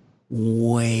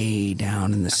way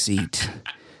down in the seat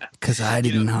because I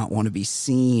did not want to be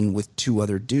seen with 2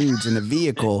 other dudes in a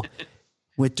vehicle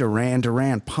with Duran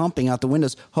Duran pumping out the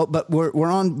windows. But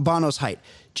we're on Bono's height.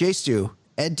 J. Stu,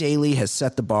 Ed Daly has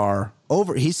set the bar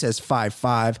over. He says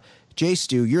 5'5". J.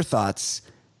 Stu, your thoughts.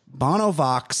 Bono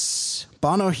Vox,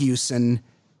 Bono Hewson.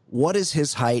 What is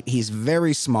his height? He's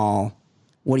very small.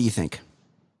 What do you think?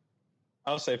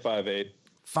 I'll say 5'8".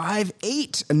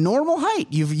 5'8", a normal height.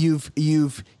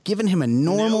 You've given him a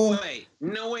normal.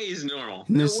 No way he's normal.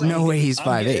 There's no way he's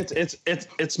 5'8".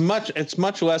 It's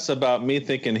much less about me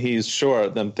thinking he's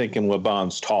short than thinking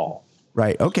LeBon's tall.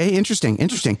 Right. Okay. Interesting.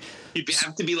 He'd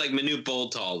have to be like Manute Bol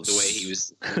tall the way he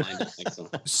was lined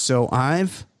up. So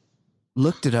I've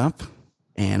looked it up,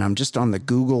 and I'm just on the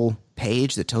Google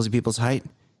page that tells you people's height.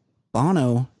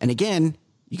 Bono, and again,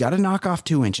 you got to knock off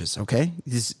 2 inches. Okay.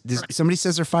 Right. Somebody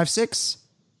says they're 5'6".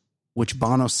 Which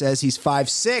Bono says he's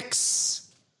 5'6".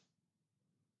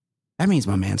 That means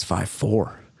my man's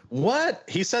 5'4". What?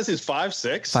 He says he's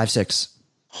 5'6"? 5'6".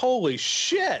 Holy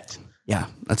shit. Yeah,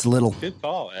 that's little. Good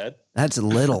call, Ed. That's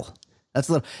little.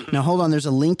 Now, hold on. There's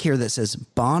a link here that says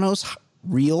Bono's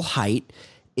real height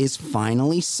is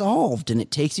finally solved, and it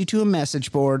takes you to a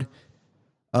message board.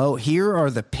 Oh, here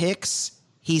are the pics.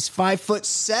 He's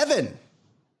 5'7".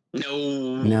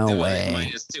 No way.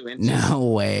 -2 inches. No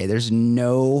way. There's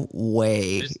no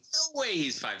way. There's no way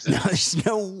he's 5'7". No, there's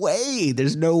no way.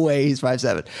 There's no way he's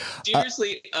 5'7".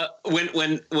 Seriously,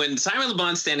 when Simon Le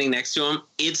Bon's standing next to him,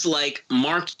 it's like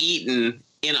Mark Eaton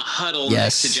in a huddle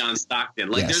next to John Stockton.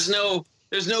 Like there's no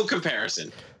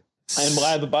comparison. And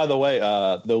by the way,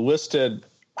 the listed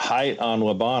height on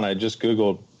Le Bon, I just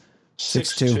Googled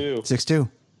 6'2". 6'2".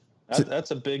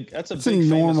 That's a big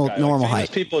normal famous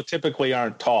height. People typically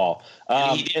aren't tall.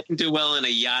 He didn't do well in a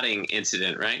yachting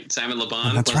incident, right? Simon Le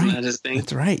Bon, that's wasn't right. that his thing?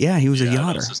 That's right. Yeah, he was a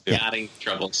yachter. Yachting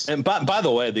troubles. And by the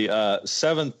way, the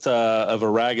seventh of a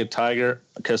Ragged Tiger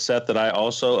cassette that I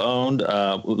also owned.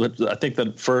 I think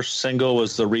the first single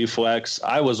was The Reflex.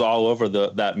 I was all over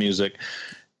that music.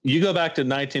 You go back to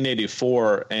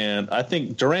 1984, and I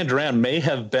think Duran Duran may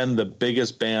have been the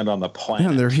biggest band on the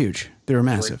planet. Yeah, they're huge. They're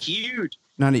massive. They're huge.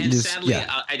 Sadly,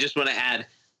 I just want to add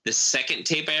the second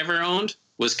tape I ever owned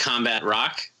was Combat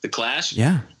Rock, The Clash.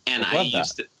 Yeah, and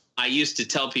I used to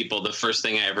tell people the first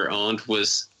thing I ever owned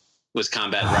was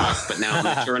Combat Rock, but now I'm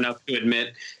mature enough to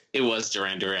admit it was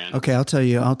Duran Duran. Okay, I'll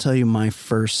tell you my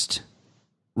first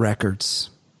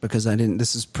records because I didn't.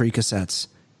 This is pre-cassettes,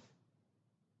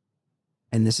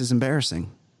 and this is embarrassing.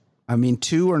 I mean,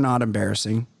 2 are not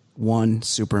embarrassing. 1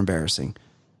 super embarrassing.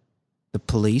 The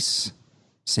Police.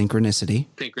 Synchronicity.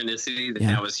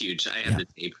 That was huge. I had the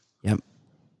tape. Yep.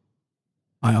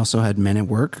 I also had Men at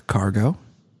Work, Cargo.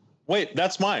 Wait,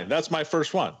 that's mine. That's my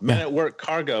first one. Men at Work,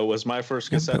 Cargo was my first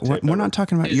cassette tape. We're not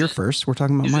talking about your first. We're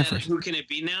talking about my first. Who Can It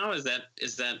Be Now? Is that?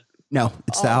 No,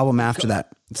 it's the album after that.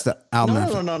 It's the album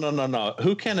after. No.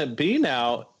 Who Can It Be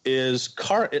Now is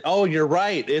Oh, you're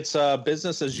right. It's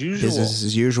Business as Usual. Business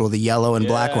as Usual, the yellow and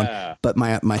black one. But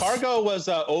my Cargo was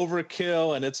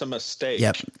Overkill, and It's a Mistake.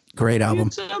 Yep, great album.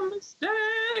 It's a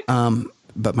mistake.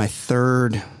 But my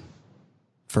first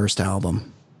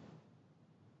album,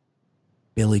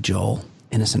 Billy Joel,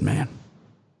 Innocent Man.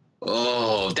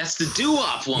 Oh, that's the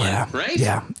doo-wop one, right?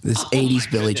 Yeah, this 80s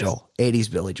Billy Joel.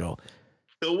 80s Billy Joel.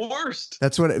 The worst.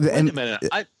 That's what. Wait a minute.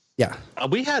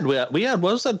 We had what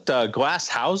was it? Glass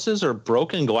Houses or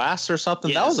Broken Glass or something?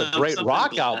 Yeah, that was a great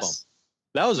rock album.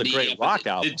 That was a great rock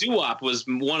album. The doo-wop was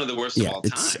one of the worst of all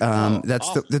time.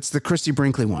 That's the Christy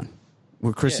Brinkley one,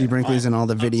 where Christy Brinkley's in all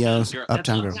the videos.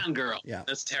 Uptown Girl. Yeah,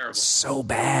 that's terrible. So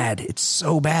bad. It's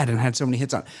so bad, and had so many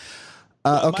hits on.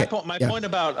 Okay. My point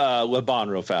about Le Bon,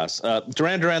 real fast.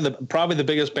 Duran Duran, probably the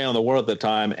biggest band in the world at the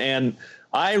time, and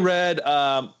I read,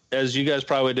 as you guys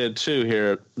probably did too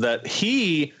here, that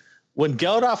when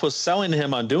Geldof was selling to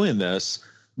him on doing this,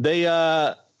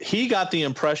 he got the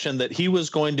impression that he was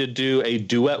going to do a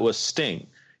duet with Sting.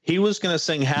 He was going to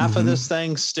sing half of this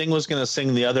thing. Sting was going to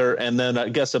sing the other, and then I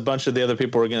guess a bunch of the other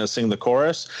people were going to sing the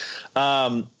chorus.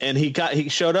 And he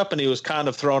showed up, and he was kind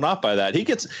of thrown off by that. He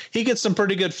gets some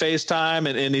pretty good FaceTime,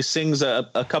 and he sings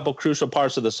a couple crucial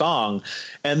parts of the song.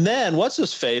 And then what's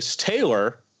his face?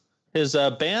 Taylor, his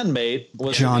bandmate,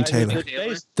 was John Taylor,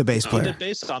 the bass player. He did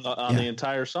bass on the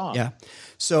entire song. Yeah.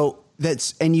 So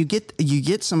you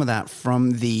get some of that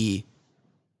from the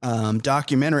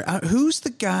documentary. Who's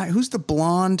the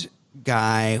blonde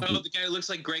guy? Oh, the guy who looks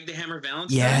like Greg the Hammer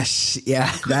Valentine. Yes,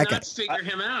 yeah, that guy. Figure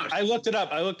him out. I looked it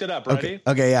up. Ready?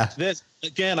 Okay, yeah. This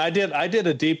again. I did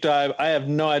a deep dive. I have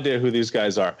no idea who these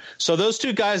guys are. So those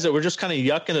two guys that were just kind of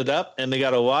yucking it up, and they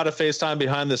got a lot of FaceTime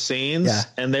behind the scenes,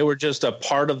 and they were just a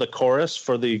part of the chorus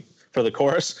for the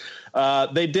chorus.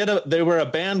 They were a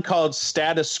band called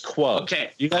Status Quo.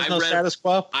 Okay. You guys know Status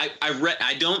Quo? I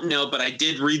don't know, but I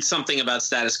did read something about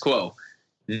Status Quo.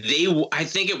 I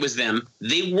think it was them.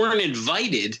 They weren't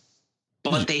invited,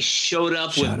 but they showed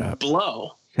up with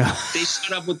blow. They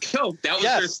showed up with coke. That was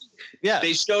their thing. Yeah.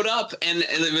 They showed up, and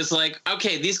it was like,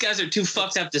 okay, these guys are too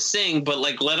fucked up to sing, but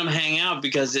like let them hang out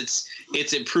because it's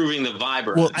improving the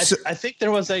vibe. Well, I think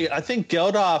there was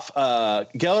Geldof's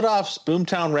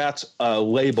Boomtown Rats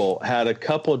label had a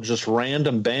couple of just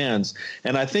random bands,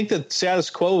 and I think that Status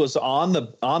Quo was on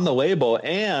the label,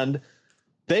 and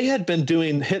they had been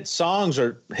doing hit songs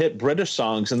or hit British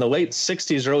songs in the late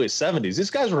 60s, early 70s. These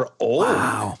guys were old.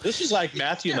 Wow. This is like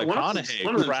Matthew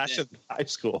McConaughey crashing high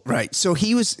school. Right. So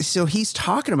he's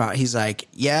talking about, he's like,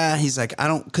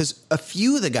 because a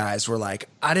few of the guys were like,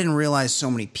 I didn't realize so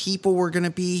many people were going to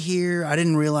be here. I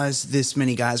didn't realize this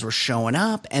many guys were showing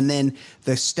up. And then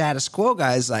the Status Quo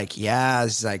guy's like,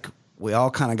 he's like, we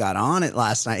all kind of got on it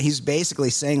last night. He's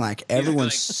basically saying like,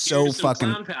 everyone's so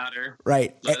fucking clown powder.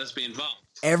 Right. Let us be involved.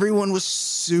 Everyone was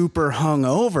super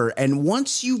hungover. And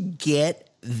once you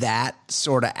get that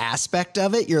sort of aspect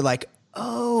of it, you're like,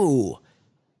 oh,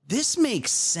 this makes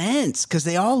sense. Because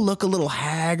they all look a little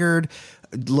haggard.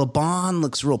 LeBon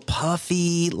looks real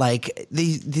puffy. Like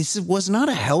this was not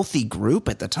a healthy group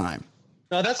at the time.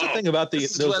 No, that's the thing about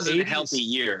this wasn't a healthy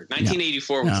year.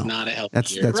 1984 was not a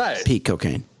healthy year. That's right. Peak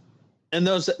cocaine. And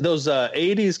those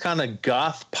 80s kind of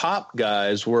goth pop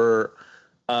guys were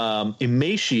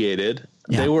emaciated.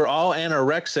 Yeah. They were all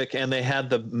anorexic, and they had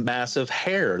the massive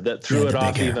hair that threw it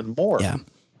off even more. Yeah,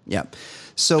 yeah.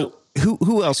 So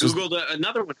who else? I Googled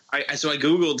another one. I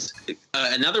Googled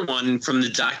another one from the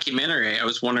documentary. I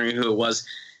was wondering who it was.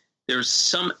 There's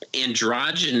some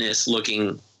androgynous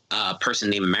looking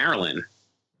person named Marilyn,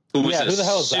 who was a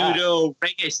pseudo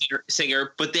reggae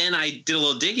singer. But then I did a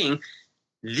little digging.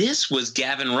 This was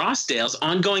Gavin Rossdale's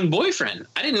ongoing boyfriend.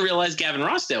 I didn't realize Gavin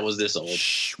Rossdale was this old.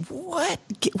 What?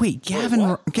 Wait, Gavin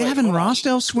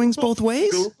Rossdale swings both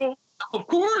ways? Google, of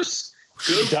course.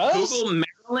 Google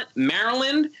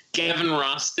Maryland, Gavin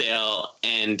Rossdale,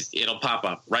 and it'll pop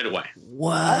up right away.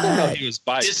 What? I didn't know he was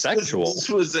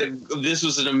bisexual. This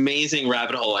was an amazing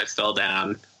rabbit hole I fell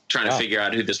down trying to figure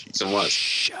out who this person was.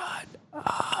 Shut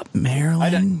up,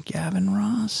 Maryland, Gavin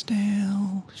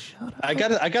Rossdale. Shut up. I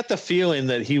got the feeling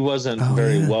that he wasn't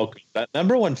very welcome.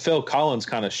 Remember when Phil Collins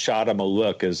kind of shot him a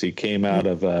look as he came out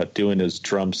of doing his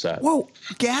drum set? Whoa,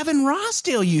 Gavin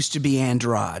Rossdale used to be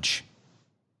androgy.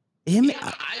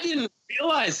 I didn't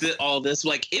realize that all this.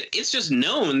 Like, it's just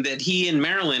known that he and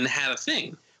Marilyn had a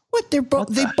thing. What? They both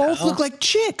look like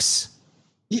chicks.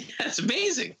 Yeah, it's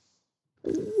amazing.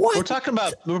 What? We're talking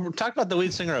about the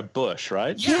lead singer of Bush,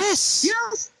 right? Yes.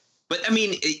 But I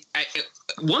mean,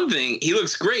 one thing, he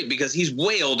looks great because he's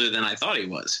way older than I thought he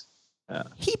was. Yeah.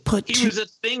 He was a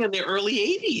thing in the early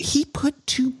 80s. He put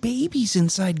two babies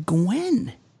inside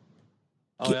Gwen.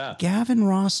 Oh yeah. Gavin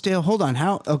Rossdale. Hold on.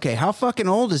 How fucking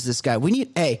old is this guy? We need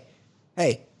hey,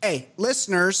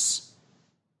 listeners.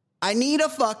 I need a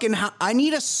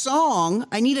song.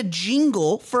 I need a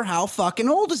jingle for how fucking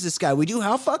old is this guy? We do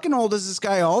how fucking old is this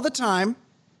guy all the time.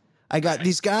 I got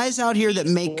these guys out here that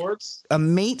make a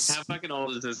mate's. How fucking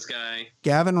old is this guy?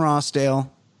 Gavin Rossdale,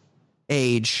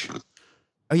 age.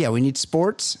 Oh yeah, we need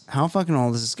sports. How fucking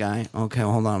old is this guy? Okay,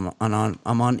 hold on.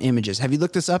 I'm on images. Have you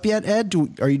looked this up yet, Ed?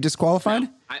 Are you disqualified? No,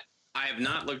 I have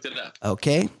not looked it up.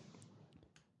 Okay.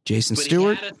 Jason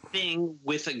Stewart. He had a thing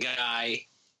with a guy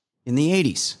in the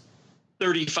 80s.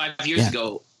 35 years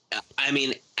ago. I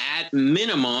mean, at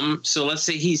minimum, so let's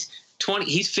say he's 20,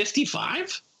 he's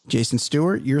 55. Jason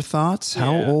Stewart, your thoughts?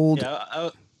 How old?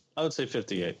 Yeah, I would say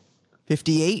 58.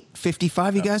 58,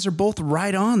 55. You guys are both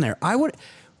right on there.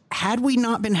 Had we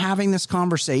not been having this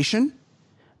conversation,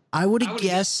 I would have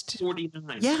guessed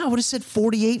 49. Yeah, I would have said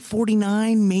 48,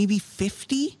 49, maybe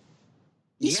 50.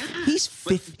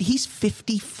 He's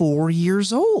 54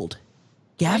 years old.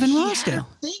 Gavin Rossdale.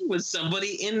 Thing with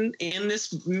somebody in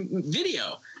this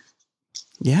video.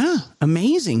 Yeah,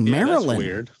 amazing. Maryland. That's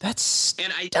weird. That's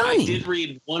stunning. And I did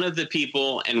read one of the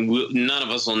people, and none of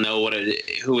us will know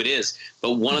who it is,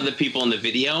 but one of the people in the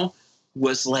video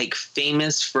was like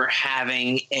famous for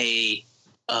having a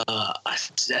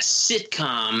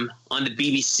sitcom on the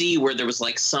BBC where there was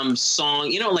like some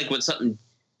song, like when something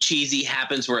cheesy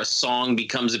happens where a song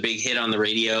becomes a big hit on the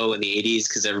radio in the 80s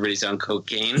because everybody's on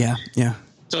cocaine. Yeah, yeah.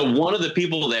 So one of the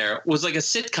people there was like a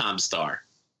sitcom star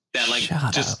that like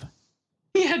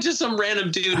just some random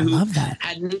dude who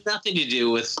had nothing to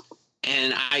do with.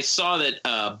 And I saw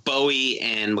that Bowie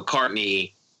and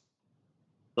McCartney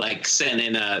like sent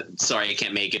in sorry, I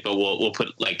can't make it, but we'll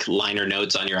put like liner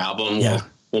notes on your album. Yeah.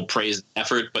 We'll praise the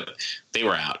effort, but they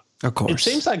were out. Of course. It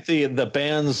seems like the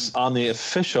bands on the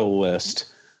official list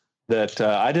that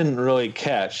I didn't really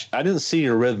catch. I didn't see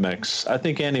Eurythmics. I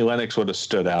think Annie Lennox would have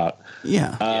stood out.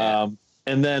 Yeah.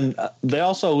 And then they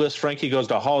also list Frankie Goes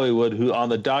to Hollywood, who on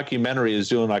the documentary is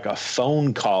doing like a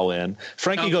phone call in.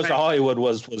 Frankie Goes to Hollywood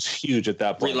was huge at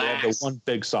that point. The one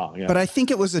big song. Yeah. But I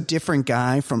think it was a different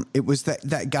guy it was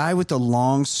that guy with the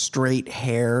long straight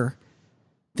hair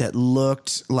that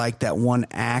looked like that one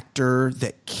actor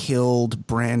that killed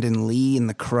Brandon Lee in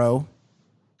The Crow.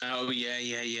 Oh, yeah.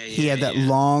 He had that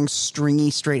long,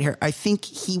 stringy, straight hair. I think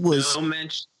he was. No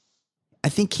mention. I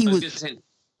think he was.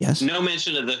 Yes. No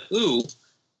mention of the Who.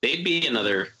 They'd be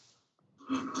another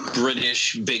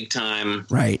British big time.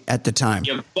 Right at the time.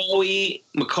 Yeah, Bowie,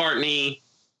 McCartney.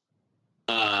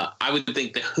 I would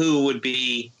think the Who would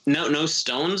be no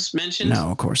Stones mentioned.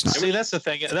 No, of course not. See, that's the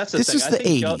thing. This is the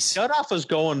 80s. Gutoff was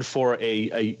going for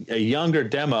a younger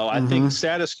demo. I think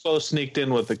Status Quo sneaked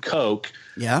in with the Coke.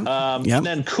 Yeah. And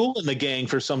then Kool and the Gang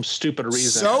for some stupid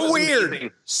reason. So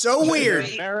weird. So weird.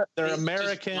 They're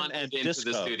American and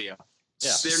disco. The studio.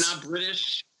 Yeah. They're not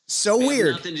British. So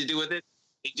weird. Nothing to do with it.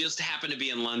 They just happened to be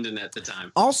in London at the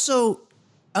time. Also,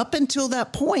 up until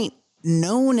that point,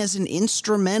 known as an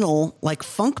instrumental like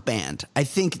funk band. I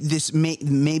think this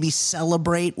maybe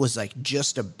Celebrate was like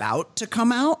just about to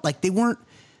come out. Like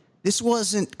this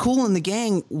wasn't Kool and the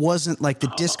Gang wasn't like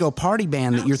the disco party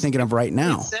band that you're thinking of right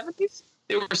now. 70s?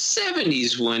 They were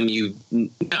 70s when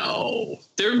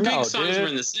their big songs were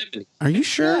in the 70s. Are you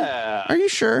sure? Yeah. Are you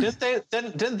sure?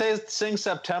 Didn't they sing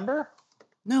September?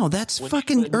 No, that's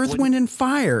fucking Earth, Wind and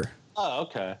Fire. Oh,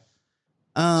 okay.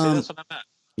 See, that's what I meant.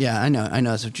 Yeah, I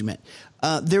know that's what you meant.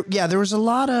 There was a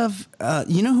lot of,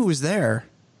 you know who was there?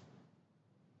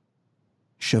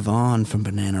 Siobhan from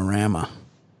Bananarama.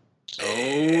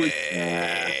 Oh,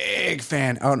 Big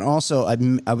fan. Oh, and also,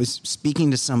 I was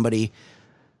speaking to somebody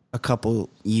a couple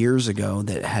years ago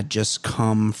that had just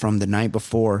come from the night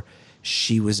before.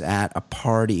 She was at a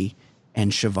party,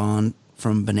 and Siobhan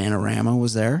from Bananarama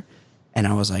was there. And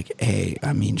I was like, hey,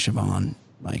 Siobhan,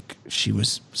 like, she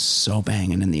was so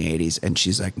banging in the 80s. And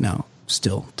she's like, no,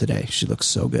 still today. She looks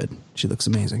so good. She looks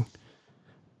amazing.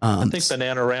 I think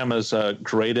Bananarama's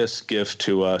greatest gift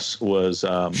to us was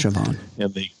Siobhan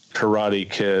in the Karate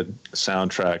Kid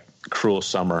soundtrack, Cruel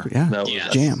Summer. Yeah, that was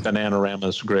jam.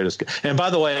 Bananarama's greatest gift. And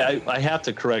by the way, I have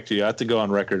to correct you. I have to go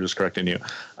on record as correcting you.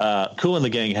 Kool and the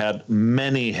Gang had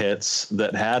many hits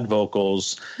that had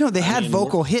vocals. No, they had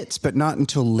vocal hits, but not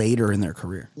until later in their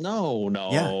career. No.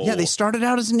 Yeah, they started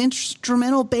out as an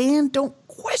instrumental band. Don't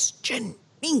question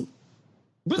me.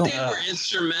 But they were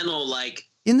instrumental, like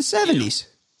in the 70s.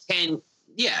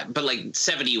 But like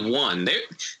 71,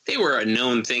 they were a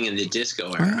known thing in the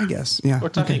disco era. I guess, yeah. We're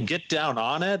talking Get Down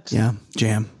on It. Yeah,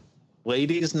 jam.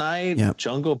 Ladies Night,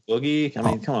 Jungle Boogie. I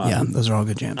mean, come on. Yeah, those are all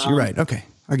good jams. You're right. Okay,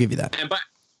 I'll give you that. And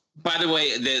by the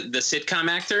way, the sitcom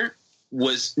actor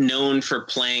was known for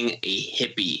playing a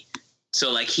hippie.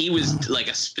 So like he was like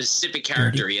a specific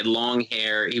character. He had long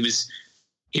hair. He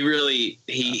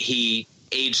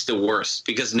aged the worst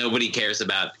because nobody cares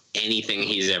about anything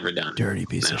he's ever done. Dirty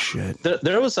piece of shit.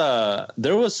 There was a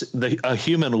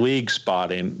Human League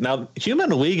spotting. Now,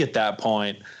 Human League at that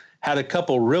point had a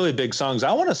couple really big songs.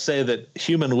 I want to say that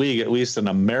Human League, at least in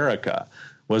America,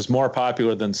 was more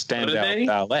popular than Stand Out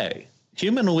Ballet.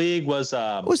 Human League was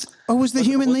was the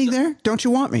Human League there? Don't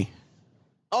You Want Me?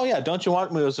 Oh yeah, Don't You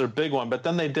Want Me was their big one, but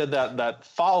then they did that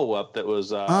follow up that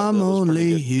was I'm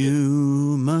only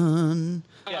human,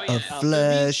 of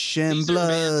flesh and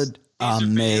blood.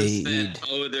 I'm made. That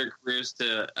owe their careers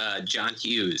to John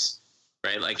Hughes,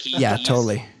 right? Like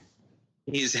totally.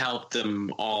 He's helped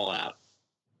them all out.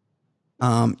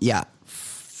 Yeah,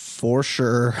 for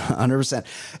sure, 100%.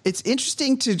 It's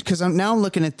interesting because I'm now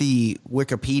looking at the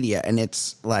Wikipedia, and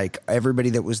it's like everybody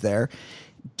that was there.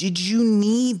 did you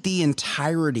need the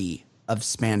entirety of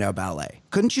Spandau Ballet?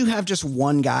 Couldn't you have just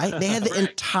one guy? They had the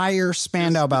entire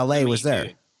Spandau Ballet was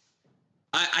there.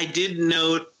 I did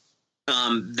note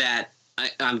that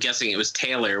I'm guessing it was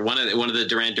Taylor, one of the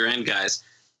Duran Duran guys,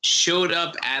 showed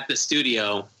up at the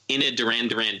studio in a Duran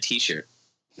Duran t-shirt,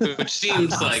 which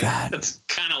seems like that's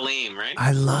kind of lame, right?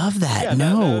 I love that.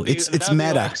 Yeah, it's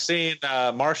meta. Like seeing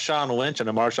Marshawn Lynch in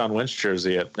a Marshawn Lynch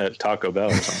jersey at Taco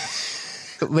Bell or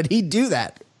something. Would he do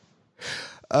that?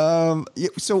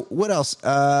 So what else?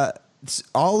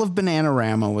 All of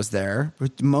Bananarama was there.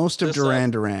 Most of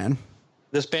Duran Duran.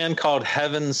 This band called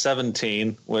Heaven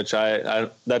 17, which I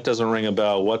that doesn't ring a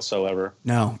bell whatsoever.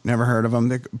 No, never heard of them.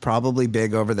 They're probably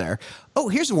big over there. Oh,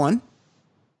 here's one.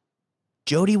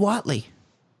 Jody Watley.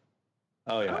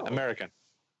 Oh, yeah. American.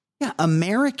 Yeah,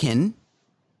 American.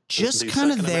 Just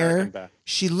kind of there.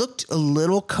 She looked a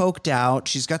little coked out.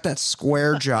 She's got that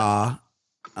square jaw.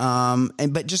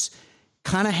 But just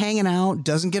kind of hanging out,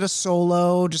 doesn't get a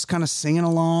solo, just kind of singing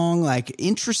along. Like,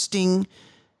 interesting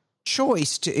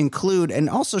choice to include. And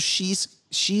also she's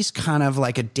kind of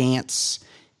like a dance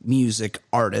music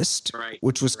artist,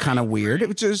 which was kind of weird. It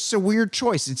was just a weird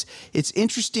choice. It's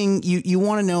interesting. You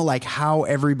want to know like how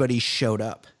everybody showed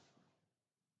up.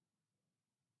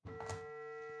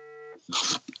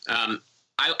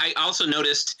 I also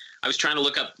noticed, I was trying to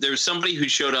look up, there was somebody who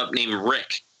showed up named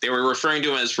Rick. They were referring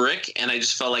to him as Rick, and I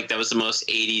just felt like that was the most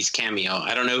 80s cameo.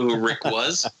 I don't know who Rick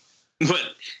was, but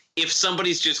if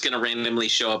somebody's just going to randomly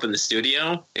show up in the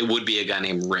studio, it would be a guy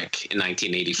named Rick in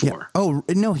 1984. Yeah. Oh,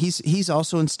 no, he's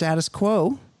also in Status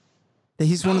Quo.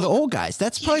 He's one of the old guys.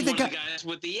 That's probably the guy. The guys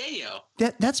with the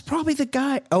yayo. That's probably the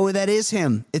guy. Oh, that is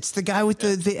him. It's the guy with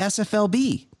the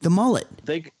SFLB, the mullet.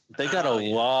 They got a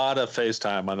lot of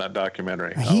FaceTime on that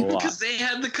documentary. Because they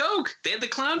had the coke. They had the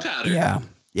clown powder. Yeah.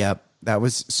 Yep. That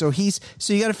was so you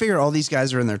got to figure all these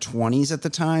guys are in their 20s at the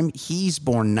time. He's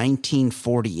born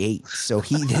 1948. So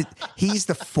he's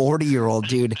the 40-year-old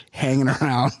dude hanging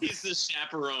around. He's the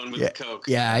chaperone with the coke.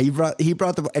 Yeah, he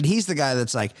brought and he's the guy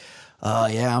that's like, "Oh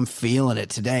yeah, I'm feeling it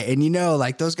today." And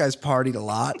like those guys partied a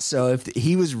lot. So if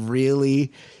he was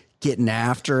really getting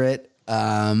after it,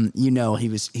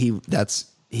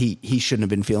 he shouldn't have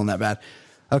been feeling that bad.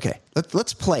 Okay,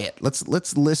 let's play it.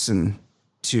 Let's listen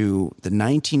to the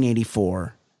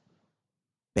 1984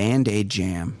 Band-Aid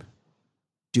Jam.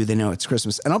 Do They Know It's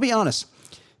Christmas? And I'll be honest,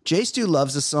 Jay Stu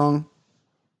loves this song.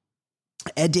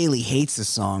 Ed Daly hates this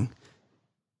song.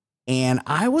 And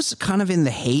I was kind of in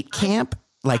the hate camp.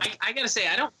 Like I gotta say,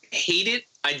 I don't hate it.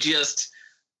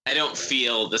 I don't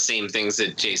feel the same things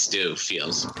that Jay Stu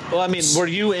feels. Well, I mean, were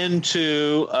you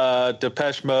into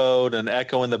Depeche Mode and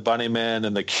Echo and the Bunnymen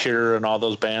and The Cure and all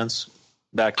those bands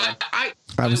back then?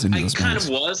 I was into those kind bands.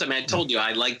 of was. I mean, I told you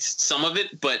I liked some of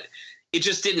it, but it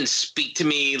just didn't speak to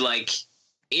me. Like,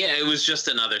 yeah, it was just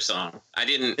another song. I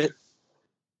didn't.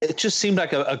 It just seemed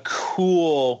like a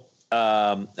cool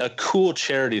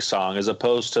charity song as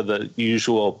opposed to the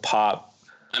usual pop.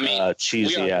 I mean,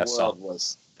 cheesy ass song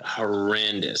was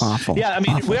horrendous. Awful. Yeah, I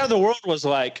mean, Awful. We Are the World was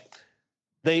like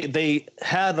they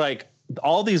had like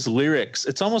all these lyrics.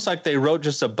 It's almost like they wrote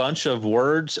just a bunch of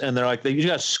words and they're like, you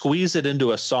got to squeeze it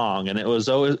into a song. And it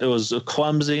was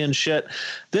clumsy and shit.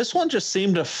 This one just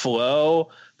seemed to flow.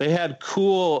 They had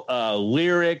cool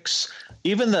lyrics.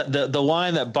 Even the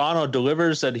line that Bono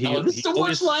delivers that it's the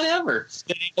worst line ever.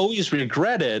 That he always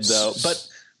regretted though.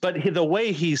 But the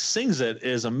way he sings it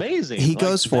is amazing. He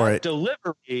goes for it.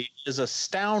 Delivery is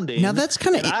astounding. Now that's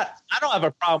kind of. I don't have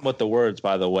a problem with the words,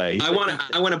 by the way. I want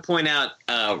to point out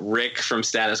Rick from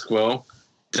Status Quo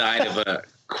died of a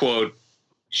quote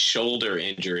shoulder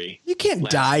injury. You can't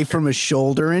die from a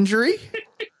shoulder injury.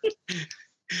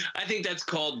 I think that's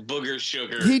called booger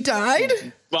sugar. He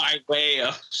died? By way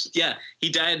of he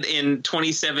died in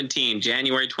 2017,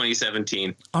 January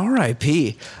 2017.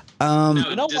 R.I.P.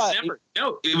 It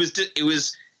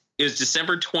was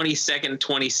December 22nd,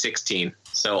 2016.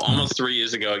 So almost 3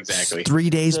 years ago exactly. 3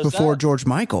 days before George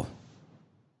Michael.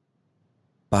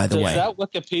 By the way, that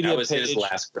Wikipedia that was page, his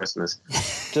last Christmas.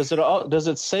 Does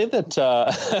it say that?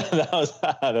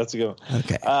 That's a good one.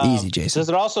 Okay, easy, Jason. Does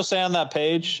it also say on that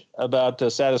page about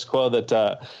Status Quo that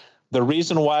the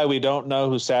reason why we don't know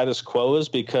who Status Quo is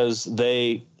because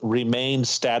they remained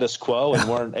status quo and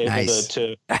weren't able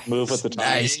to move with the time?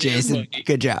 Nice, Jason.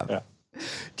 Good job. Yeah.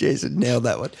 Jason nailed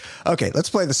that one. Okay, let's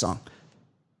play the song.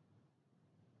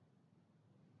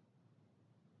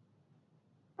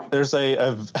 There's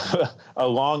a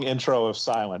long intro of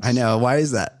silence. I know. Why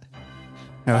is that?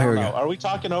 Oh, here we go. Are we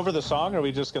talking over the song or are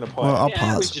we just going to play? Well, I'll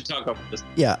pause. We should talk over this.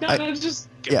 Yeah. Just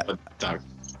talk.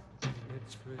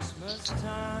 It's Christmas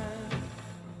time.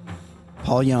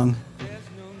 Paul Young.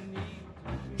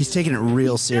 He's taking it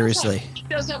real seriously. He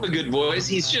does have a good voice.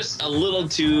 He's just a little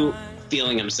too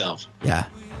feeling himself. Yeah.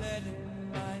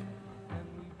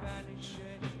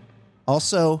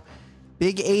 Also,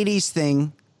 big 80s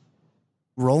thing,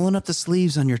 rolling up the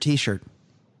sleeves on your T-shirt.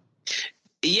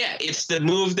 Yeah, it's the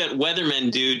move that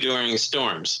weathermen do during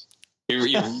storms. You're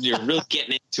really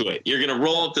getting into it. You're gonna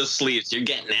roll up the sleeves. You're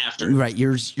getting after it. Right.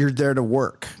 You're there to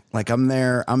work. Like, I'm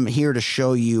there. I'm here to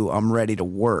show you I'm ready to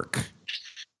work.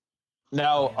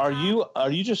 Now, are you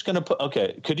just going to put?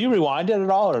 Okay, could you rewind it at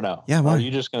all or no? Yeah. Why? Or are you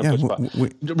just going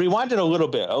to rewind it a little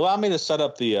bit? Allow me to set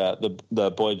up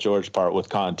the Boy George part with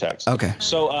context. Okay.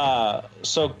 So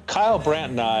Kyle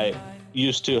Brandt and I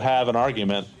used to have an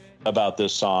argument about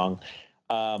this song.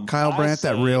 Kyle Brandt,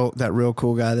 that real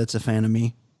cool guy that's a fan of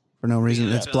me for no reason.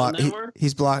 That's blocked.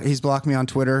 He's blocked me on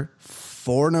Twitter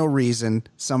for no reason.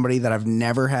 Somebody that I've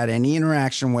never had any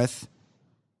interaction with,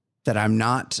 that I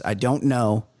don't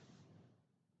know.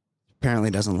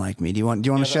 Apparently doesn't like me. Do you want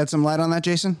to shed some light on that,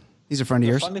 Jason? He's a friend of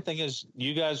yours. The funny thing is,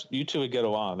 you two would get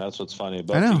along. That's what's funny.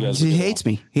 I know. He hates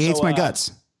me. He hates my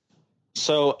guts.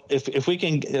 So if we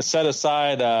can set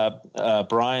aside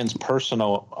Brian's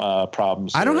personal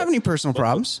problems, I don't have any personal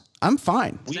problems. I'm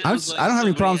fine. I don't have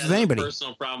any problems with anybody.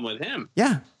 Personal problem with him.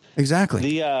 Yeah,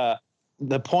 exactly.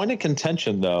 The point of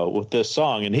contention though with this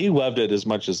song, and he loved it as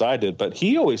much as I did, but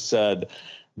he always said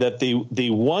that the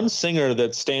one singer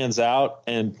that stands out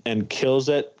and kills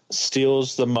it,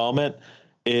 steals the moment,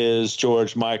 is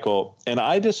George Michael. And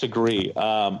I disagree.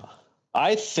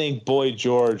 I think Boy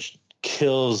George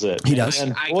kills it. He does.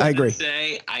 And I agree.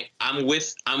 I'm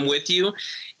with you,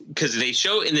 because they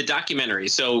show in the documentary.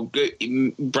 So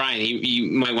Brian,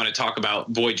 you might want to talk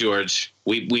about Boy George.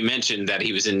 We mentioned that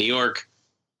he was in New York,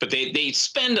 but they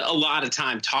spend a lot of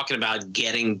time talking about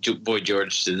getting Boy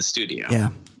George to the studio. Yeah.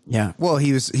 Yeah. Well,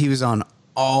 he was on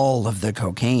all of the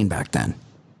cocaine back then.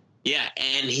 Yeah,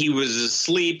 and he was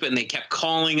asleep, and they kept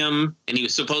calling him, and he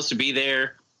was supposed to be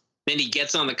there. Then he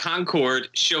gets on the Concorde,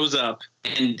 shows up,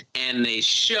 and they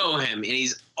show him, and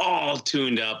he's all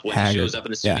tuned up when he shows up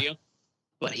in the studio. Yeah.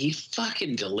 But he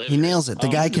fucking delivers. He nails it. The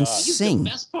guy can sing. He's the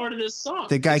best part of this song.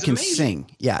 The guy can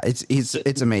sing. Yeah,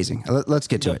 it's amazing. Let's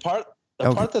get to it.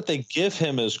 The part that they give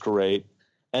him is great.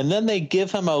 And then they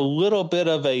give him a little bit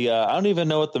of I don't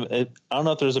know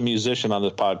if there's a musician on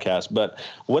this podcast, but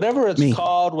whatever it's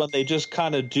called when they just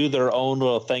kind of do their own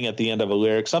little thing at the end of a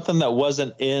lyric, something that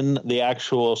wasn't in the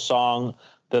actual song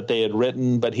that they had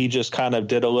written, but he just kind of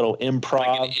did a little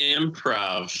improv. Like an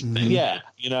improv thing. Yeah,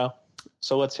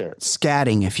 So let's hear it.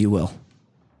 Scatting, if you will.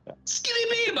 Skitty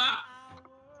bee bop.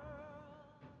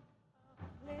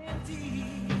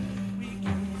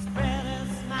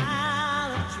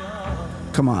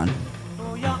 Come on.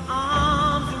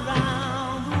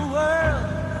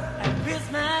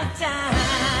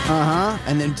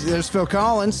 And then there's Phil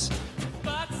Collins.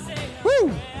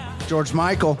 Woo! George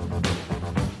Michael.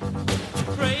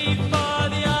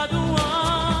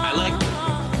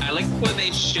 I like when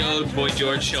they showed Boy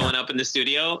George showing up in the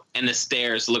studio, and the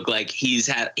stairs look like he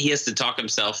has to talk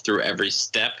himself through every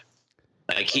step.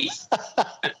 Like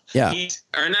yeah.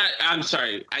 I'm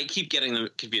sorry, I keep getting them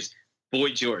confused.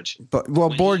 Boy George.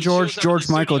 Boy George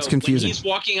Michael, it's confusing. When he's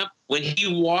walking up, when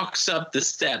he walks up the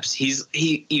steps,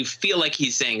 you feel like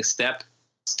he's saying step,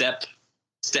 step,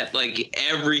 step, like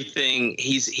everything.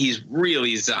 He's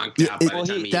really zonked out by the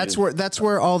time that's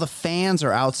where all the fans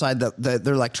are outside.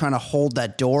 They're like trying to hold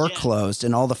that door closed,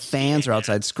 and all the fans are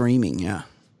outside screaming. Yeah.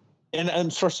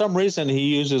 And for some reason,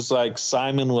 he uses like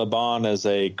Simon Le Bon as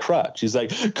a crutch. He's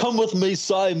like, "Come with me,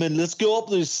 Simon. Let's go up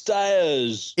these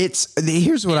stairs."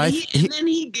 Here's what and then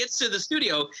he gets to the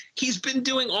studio. He's been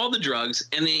doing all the drugs,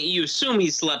 and then you assume he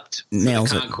slept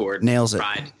nails the Concorde. Nails it.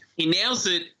 Ride. He nails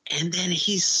it, and then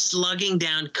he's slugging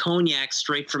down cognac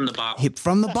straight from the bottle.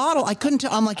 From the bottle. I couldn't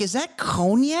tell. I'm like, is that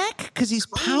cognac? Because he's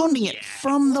pounding it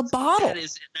from the bottle. That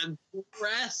is an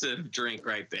aggressive drink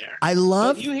right there. I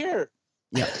love. You hear.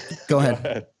 Yeah, go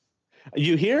ahead.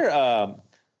 You hear,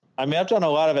 I've done a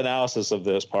lot of analysis of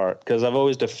this part because I've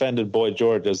always defended Boy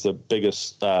George as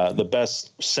the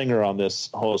best singer on this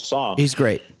whole song. He's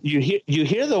great. You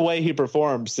hear the way he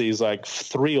performs these like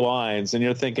 3 lines, and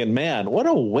you're thinking, man, what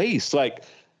a waste! Like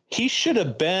he should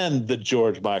have been the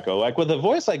George Michael. Like with a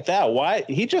voice like that, why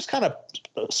he just kind of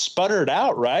sputtered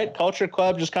out, right? Culture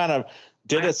Club just kind of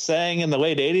did its thing in the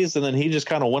late '80s, and then he just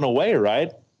kind of went away,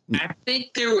 right? I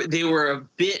think they were a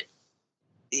bit.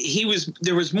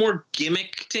 There was more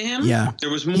gimmick to him. Yeah, there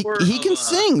was more. He can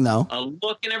sing though, a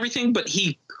look and everything, but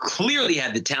he clearly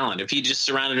had the talent. If he just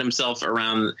surrounded himself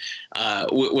around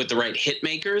with the right hit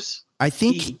makers, I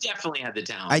think he definitely had the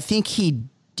talent. I think he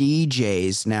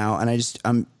DJs now, and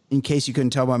I'm in case you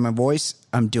couldn't tell by my voice,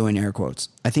 I'm doing air quotes.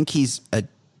 I think he's a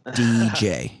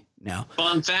DJ now.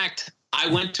 Fun fact, I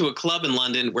went to a club in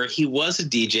London where he was a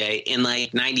DJ in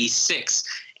like 96,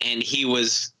 and he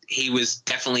was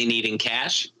definitely needing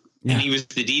cash. Yeah. And he was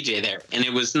the DJ there, and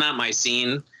it was not my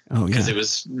scene because it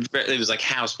was like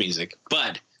house music.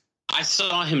 But I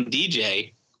saw him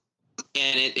DJ,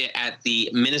 and it at the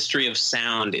Ministry of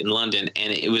Sound in London,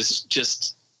 and it was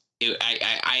just.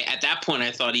 I at that point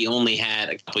I thought he only had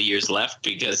a couple years left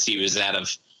because he was out of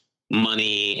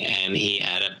money and he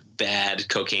had a bad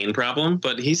cocaine problem,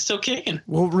 but he's still kicking.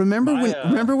 Well, remember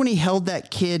when he held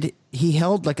that kid? He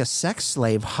held like a sex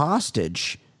slave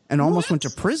hostage and almost went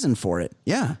to prison for it.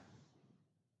 Yeah.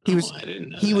 He was. I didn't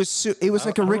know that. It was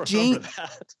like a Rick James.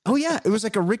 Oh yeah, it was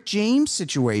like a Rick James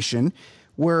situation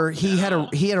where he had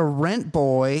a rent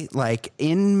boy like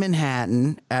in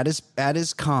Manhattan at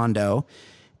his condo,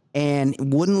 and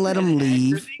wouldn't let him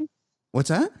leave. What's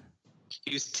that?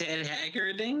 He was Ted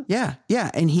Haggarding? Yeah,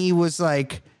 and he was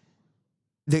like,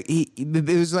 it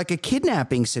was like a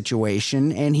kidnapping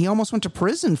situation, and he almost went to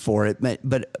prison for it,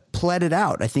 but pled it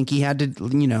out. I think he had to,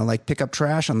 like pick up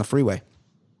trash on the freeway.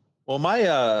 Well,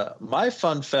 my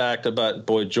fun fact about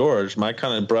Boy George, my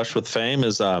kind of brush with fame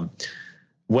is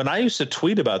when I used to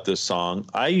tweet about this song,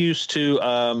 I used to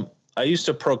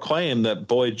proclaim that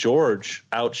Boy George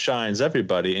outshines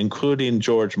everybody, including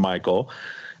George Michael.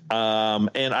 And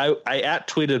I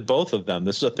tweeted both of them.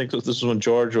 This is when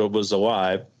George was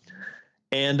alive,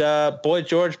 and Boy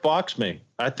George blocked me.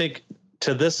 I think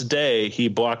to this day he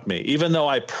blocked me, even though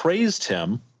I praised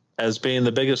him as being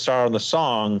the biggest star on the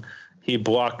song. He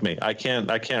blocked me. I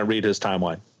can't read his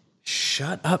timeline.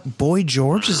 Shut up. Boy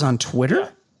George is on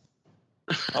Twitter?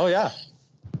 Yeah. Oh yeah.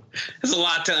 There's a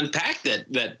lot to unpack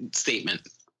that statement.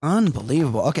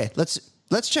 Unbelievable. Okay, let's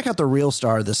check out the real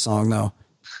star of this song though.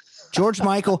 George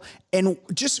Michael, and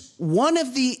just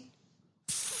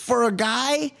for a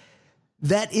guy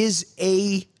that is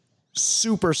a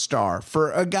superstar,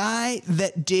 for a guy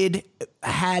that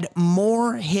had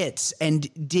more hits and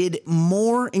did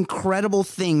more incredible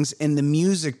things in the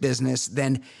music business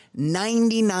than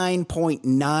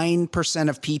 99.9%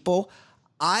 of people,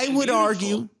 I would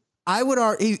argue,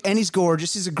 and he's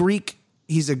gorgeous. He's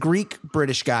a Greek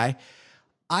British guy.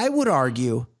 I would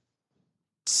argue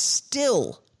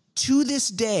still to this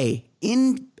day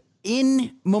in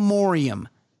memoriam,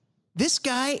 this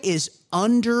guy is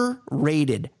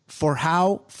underrated for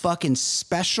how fucking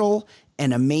special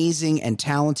and amazing and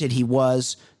talented he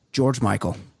was. George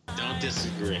Michael. Don't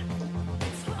disagree.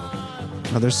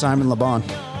 Oh, there's Simon Le Bon.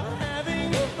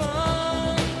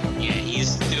 Yeah,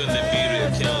 he's doing the beauty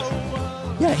of kills.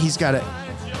 Yeah, he's got it.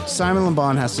 Simon Le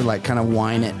Bon has to like kind of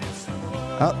whine it.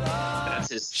 Oh.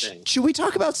 That's his thing. Should we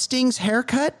talk about Sting's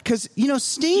haircut? Because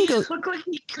Sting goes. Look like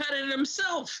he cut it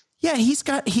himself. Yeah, he's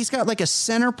got like a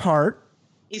center part.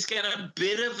 He's got a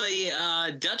bit of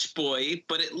a Dutch boy,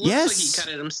 but it looks like he cut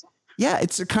it himself. Yeah,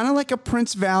 it's kind of like a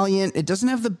Prince Valiant. It doesn't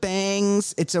have the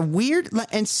bangs. It's a weird.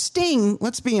 And Sting,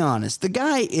 let's be honest, the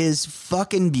guy is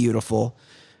fucking beautiful.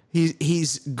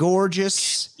 He's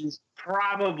gorgeous. He's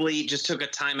probably just took a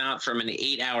time out from an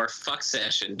 8-hour fuck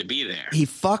session to be there. He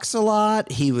fucks a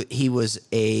lot. He's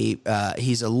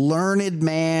a learned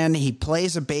man. He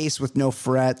plays a bass with no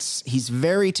frets. He's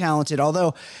very talented.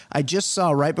 Although I just saw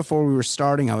right before we were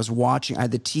starting, I had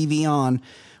the TV on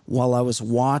while I was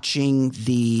watching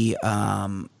the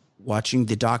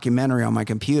documentary on my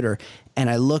computer, and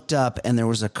I looked up and there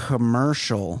was a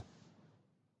commercial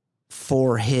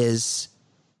for his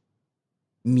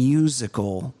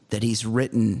musical that he's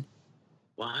written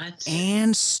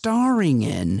and starring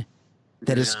in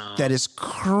that is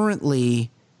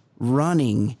currently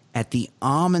running at the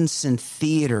Amundsen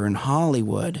Theater in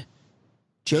Hollywood.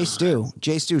 Jay Stu,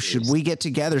 should we get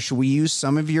together? Should we use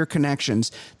some of your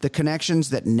connections, the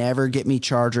connections that never get me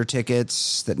Charger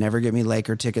tickets, that never get me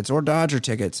Laker tickets or Dodger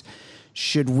tickets?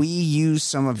 Should we use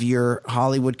some of your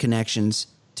Hollywood connections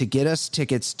to get us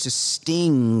tickets to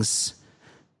Sting's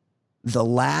The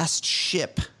Last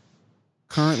Ship,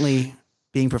 currently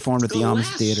being performed at the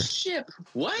Amundsen Theater? Ship.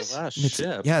 What? The Last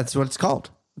Ship. Yeah, that's what it's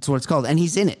called. And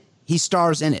he's in it. He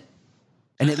stars in it.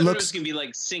 And it was going to be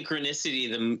like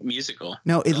Synchronicity, the musical.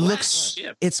 No,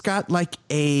 it's got like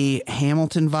a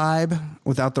Hamilton vibe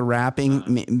without the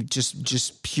rapping,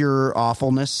 just pure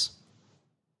awfulness.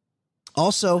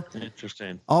 Also,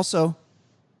 interesting. Also,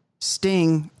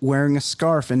 Sting wearing a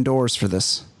scarf indoors for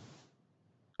this.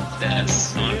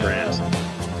 That's on brand.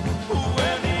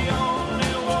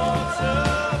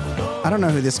 I don't know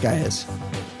who this guy is.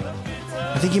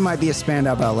 I think he might be a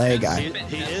Spandau Ballet guy.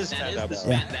 He is Spandau Ballet.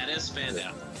 Yeah. That is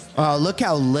Spandau. Oh, look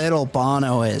how little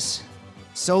Bono is.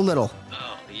 So little.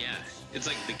 Oh yeah, it's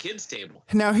like the kids' table.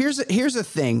 Now here's a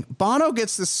thing. Bono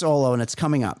gets the solo and it's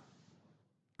coming up.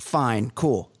 Fine,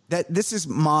 cool. This is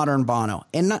modern Bono.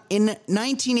 In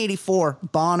 1984,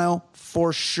 Bono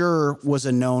for sure was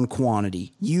a known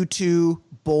quantity. U2,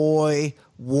 Boy,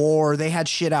 War, they had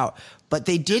shit out. But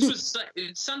they didn't.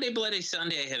 Sunday Bloody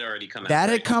Sunday had already come out. That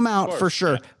had come out for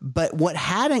sure. But what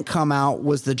hadn't come out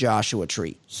was the Joshua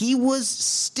Tree. He was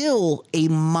still a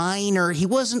minor. He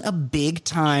wasn't a big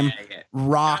time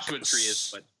rock. Joshua Tree is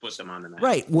what put them on the map.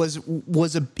 Right.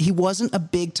 He wasn't a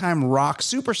big time rock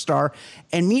superstar.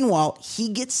 And meanwhile, he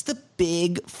gets the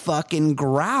big fucking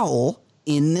growl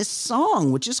in this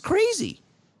song, which is crazy.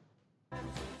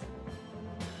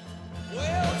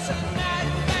 Well,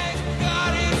 tonight, thank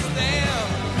God it's them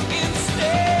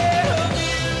instead of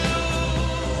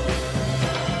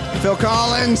you. Phil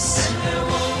Collins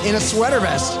in a sweater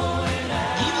vest. He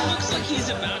looks like he's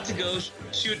about to go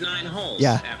shoot 9 holes.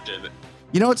 Yeah. After the.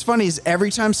 You know what's funny is every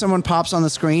time someone pops on the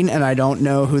screen and I don't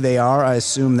know who they are, I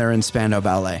assume they're in Spandau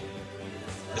Ballet.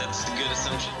 That's a good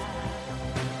assumption.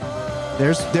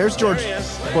 There's George.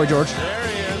 Boy George. There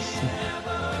he is.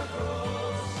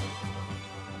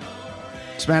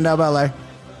 Spandau Ballet.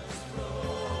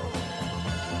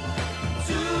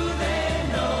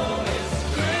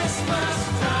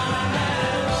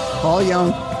 Paul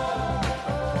Young.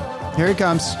 Here he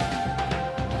comes.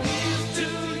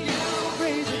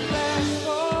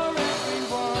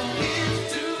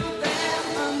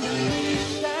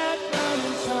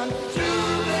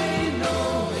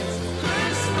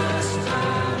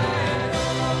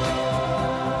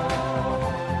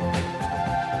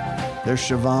 There's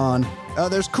Siobhan. Oh,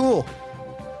 there's Cool.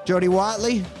 Jody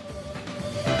Watley.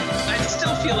 I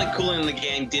still feel like Kool and the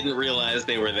Gang didn't realize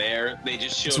they were there. They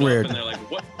just showed up weird. and they're like,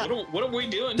 what are we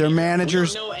doing? Their here?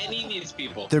 managers. We don't know any of these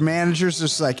people. Their manager's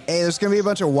just like, hey, there's going to be a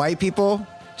bunch of white people.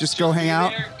 Just go hang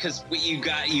out. Because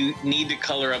you need to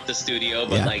color up the studio,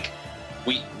 but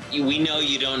we know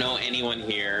you don't know anyone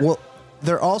here. Well,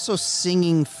 they're also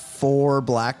singing for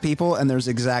black people, and there's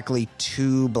exactly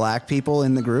 2 black people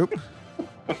in the group.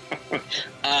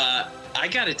 I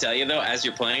gotta tell you though, as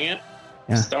you're playing it,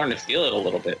 I'm starting to feel it a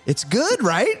little bit. It's good,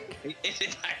 right?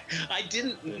 I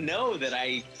didn't know that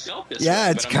I felt this. Yeah,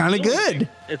 way, it's kind of good.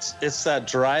 It's that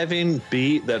driving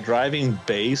beat, that driving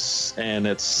bass, and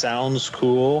it sounds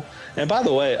cool. And by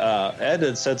the way, Ed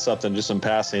had said something just in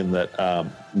passing that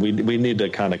we need to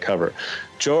kind of cover.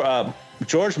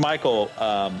 George Michael.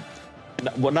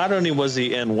 Well, not only was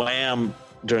he in Wham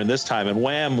during this time, and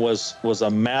Wham was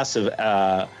a massive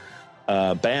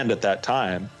band at that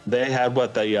time. They had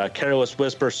the Careless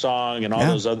Whisper song and all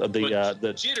those other the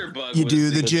Jitterbug. You do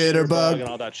the jitterbug and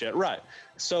all that shit, right?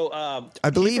 So I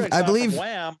believe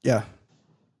Wham. Yeah.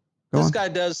 This guy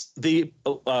does the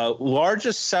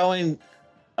largest selling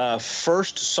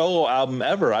first solo album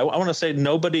ever. I want to say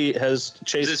nobody has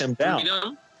chased him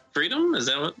down. Freedom? Is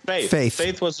that what?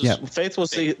 Faith was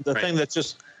the thing that's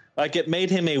just like it made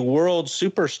him a world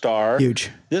superstar. Huge.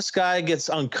 This guy gets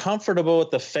uncomfortable with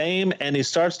the fame and he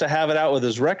starts to have it out with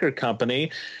his record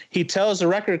company. He tells the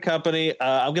record company,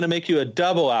 I'm going to make you a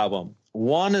double album.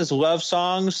 One is love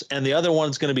songs and the other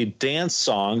one's going to be dance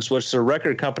songs, which the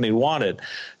record company wanted.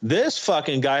 This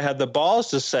fucking guy had the balls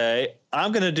to say,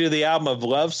 I'm going to do the album of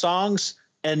love songs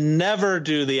and never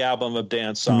do the album of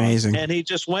dance songs. Amazing. And he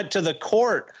just went to the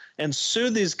court and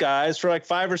sued these guys for like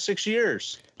 5 or 6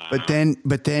 years. But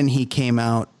then he came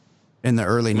out in the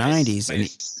early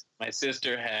 90s. My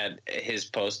sister had his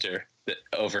poster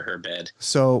over her bed.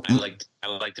 So I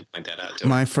would like to point that out to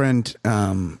my friend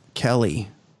Kelly,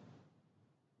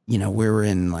 we were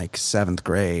in like 7th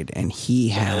grade and he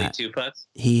had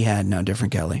no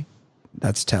different Kelly.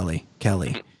 That's Kelly.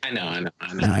 I know. No,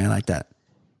 I like that.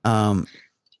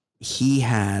 He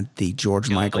had the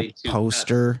George Michael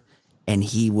poster. And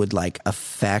he would like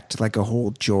affect like a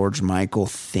whole George Michael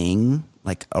thing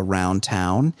like around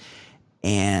town.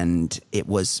 And it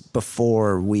was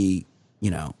before we,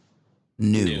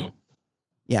 knew.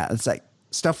 Yeah, it's like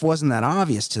stuff wasn't that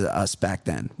obvious to us back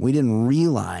then. We didn't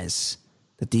realize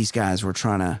that these guys were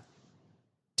trying to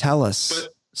tell us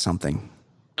something.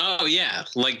 Oh, yeah.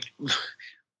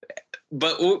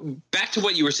 But back to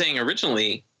what you were saying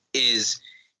originally is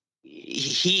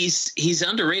he's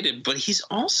underrated, but he's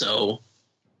also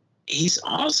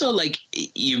like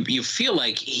you feel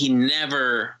like he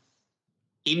never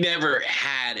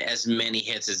had as many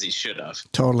hits as he should have.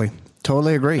 Totally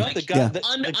agree.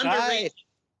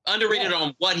 Underrated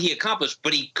on what he accomplished,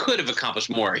 but he could have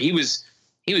accomplished more. He was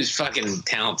fucking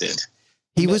talented.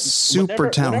 He was super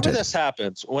talented. Whenever this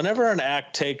happens, whenever an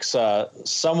act takes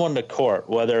someone to court,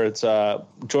 whether it's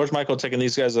George Michael taking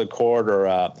these guys to court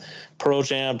or Pearl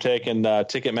Jam taking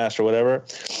Ticketmaster, whatever,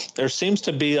 there seems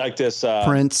to be like this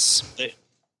Prince.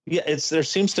 There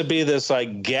seems to be this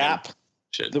like gap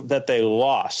that they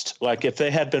lost. Like if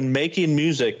they had been making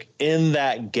music in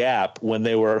that gap when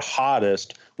they were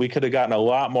hottest, we could have gotten a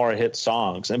lot more hit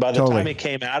songs. And by the time he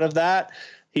came out of that,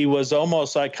 he was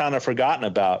almost like kind of forgotten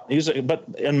about. But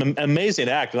an amazing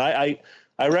act. And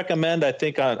I recommend, I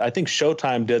think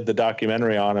Showtime did the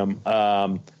documentary on him.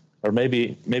 Or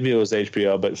maybe it was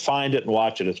HBO, but find it and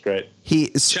watch it. It's great.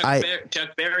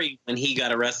 Chuck Berry, when he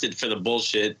got arrested for the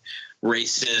bullshit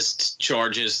racist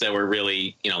charges that were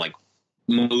really, like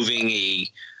moving a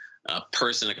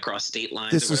person across state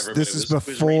lines. This is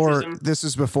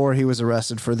before he was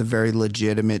arrested for the very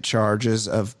legitimate charges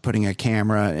of putting a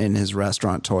camera in his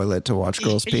restaurant toilet to watch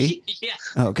girls pee. Yeah.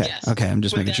 Okay. Yes. Okay. I'm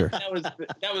just making sure. That was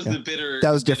the bitter.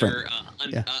 That was different.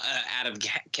 Out of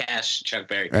cash, Chuck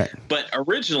Berry. Right. But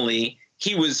originally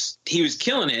he was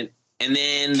killing it, and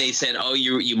then they said, "Oh,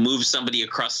 you move somebody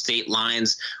across state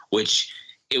lines," which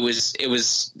it was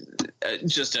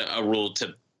just a rule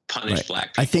to punish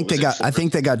black people. I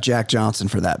think they got Jack Johnson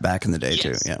for that back in the day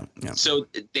too. Yeah. So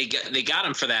they got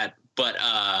him for that, but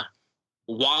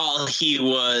while he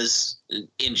was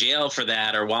in jail for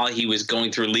that, or while he was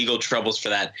going through legal troubles for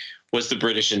that, was the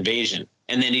British invasion,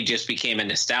 and then he just became a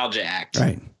nostalgia act,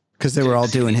 right? Because they were all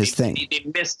doing his thing.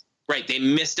 They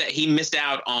missed it. He missed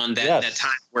out on that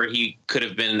time where he could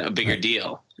have been a bigger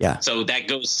deal. Yeah. So that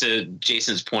goes to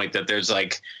Jason's point that there's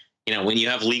like, when you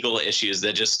have legal issues,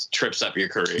 that just trips up your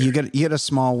career. You get a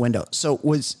small window. So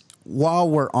while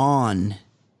we're on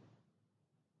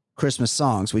Christmas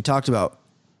songs, we talked about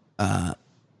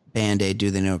Band-Aid, Do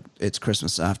They Know It's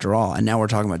Christmas After All? And now we're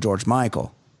talking about George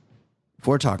Michael. If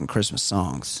we're talking Christmas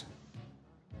songs.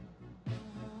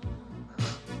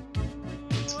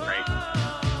 That's great.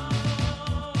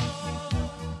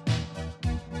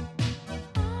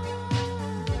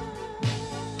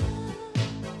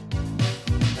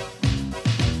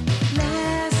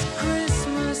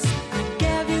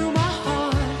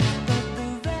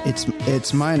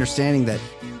 It's my understanding that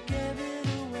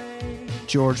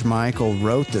George Michael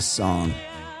wrote this song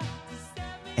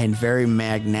and very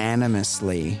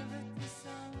magnanimously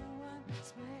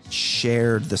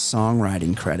shared the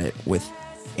songwriting credit with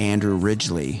Andrew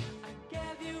Ridgeley.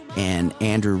 And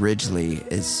Andrew Ridgeley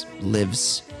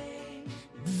lives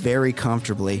very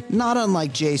comfortably, not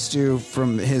unlike Jay Stu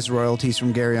from his royalties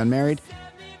from Gary Unmarried,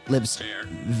 lives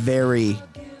very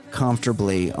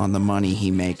comfortably on the money he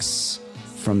makes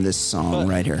from this song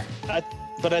right here.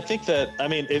 But I think that,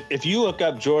 if you look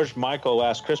up George Michael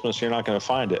Last Christmas, you're not going to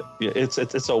find it.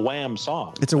 It's a Wham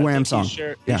song. It's a Wham song.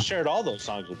 He shared all those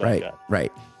songs with that guy.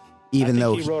 Right. Even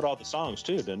though he wrote all the songs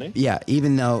too, didn't he? Yeah.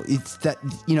 Even though it's that,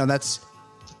 that's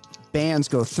bands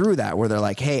go through that where they're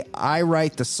like, hey, I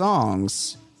write the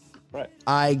songs. Right.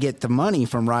 I get the money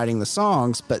from writing the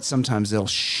songs, but sometimes they'll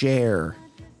share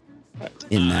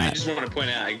in that. I just want to point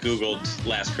out, I Googled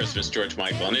Last Christmas George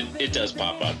Michael, and it does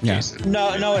pop up. Yeah. Jason.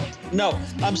 No.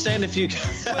 I'm saying if you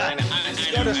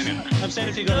I'm saying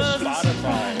if you go to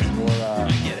Spotify or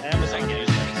Amazon.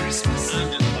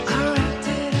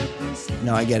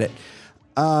 No, I get it.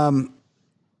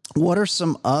 What are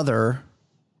some other?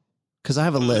 Because I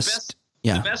have a list.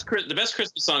 The best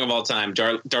Christmas song of all time,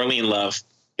 Darlene Love,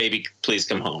 Baby Please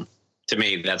Come Home. To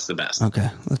me, that's the best. Okay,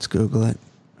 let's Google it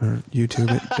or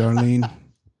YouTube it. Darlene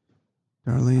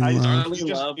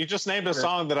Love. You just named a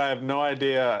song that I have no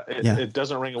idea. It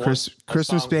doesn't ring a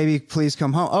Christmas Baby Please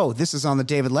Come Home. Oh, this is on the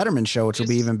David Letterman show, which will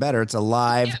be even better. It's a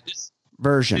live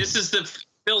version. This is the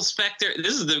Phil Spector.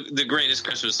 This is the greatest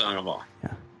Christmas song of all.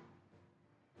 Yeah.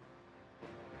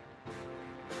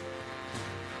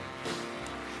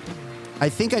 I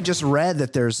think I just read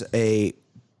that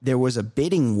there was a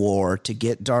bidding war to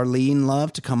get Darlene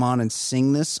Love to come on and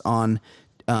sing this on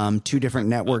two different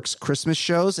networks' Christmas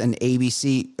shows, and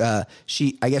ABC.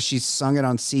 I guess she's sung it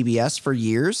on CBS for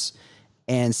years,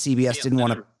 and CBS didn't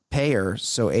want to pay her,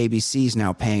 so ABC's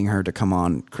now paying her to come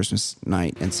on Christmas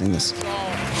night and sing this.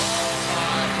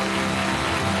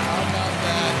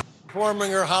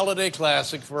 Performing her holiday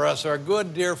classic for us, our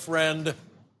good dear friend,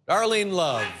 Darlene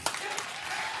Love.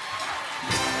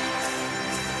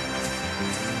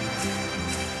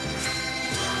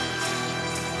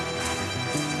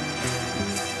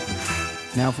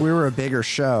 Now, if we were a bigger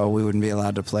show, we wouldn't be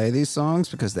allowed to play these songs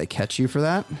because they catch you for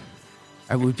that.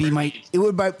 It would be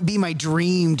my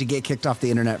dream to get kicked off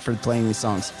the internet for playing these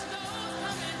songs.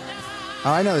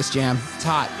 Oh, I know this jam. It's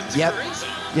hot. Yep.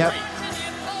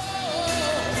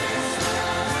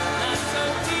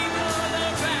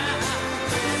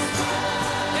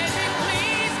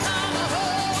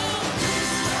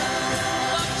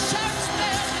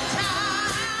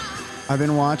 I've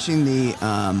been watching the,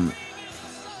 I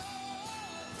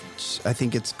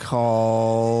think it's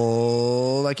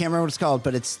called, I can't remember what it's called,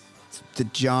 but it's the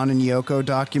John and Yoko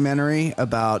documentary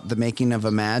about the making of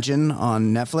Imagine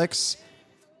on Netflix.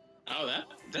 Oh,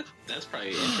 that's probably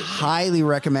interesting. Highly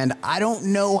recommend. I don't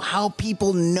know how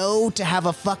people know to have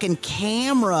a fucking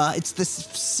camera. It's the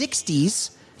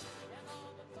 60s.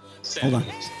 70s. Hold on.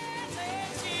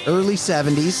 Early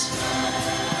 70s.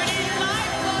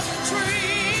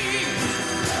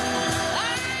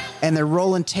 And they're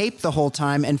rolling tape the whole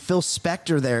time, and Phil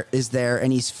Spector is there,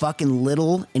 and he's fucking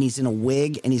little, and he's in a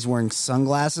wig, and he's wearing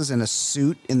sunglasses and a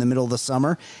suit in the middle of the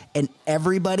summer, and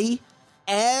everybody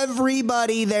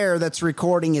there that's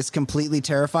recording is completely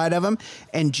terrified of him,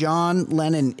 and John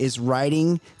Lennon is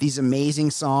writing these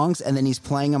amazing songs, and then he's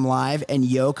playing them live, and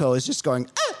Yoko is just going,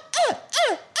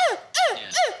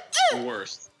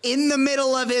 worst. in the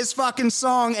middle of his fucking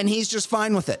song, and he's just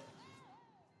fine with it.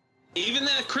 Even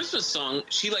that Christmas song,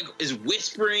 she like is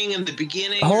whispering in the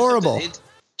beginning. Horrible.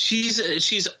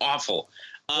 She's awful.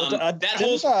 That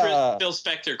whole Phil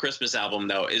Spector Christmas album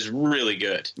though is really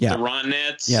good. Yeah. The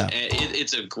Ronettes. Yeah.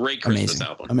 It's a great Christmas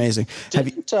album. Amazing.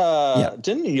 Didn't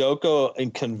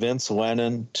Yoko convince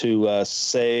Lennon to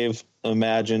save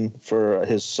Imagine for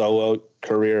his solo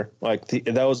career? Like he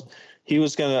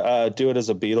was gonna do it as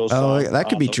a Beatles song. That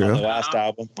could be true. On the last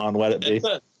album on Let It Be.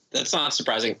 That's not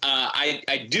surprising.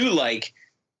 I do like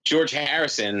George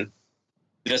Harrison.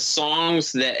 The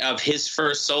songs that of his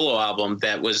first solo album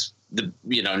that was the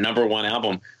number one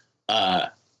album.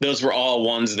 Those were all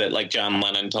ones that like John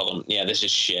Lennon told him, yeah, this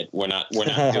is shit. We're not doing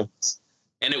this.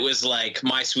 And it was like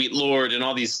My Sweet Lord and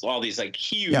all these like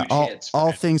huge hits.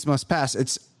 All Things Must Pass.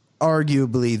 It's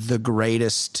arguably the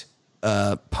greatest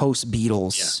post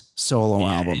Beatles solo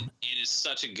album. It is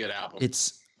such a good album.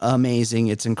 It's amazing.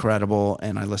 It's incredible.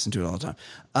 And I listen to it all the time.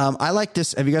 I like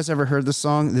this. Have you guys ever heard this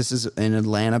song? This is an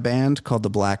Atlanta band called the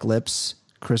Black Lips,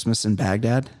 Christmas in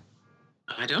Baghdad.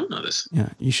 I don't know this. Yeah,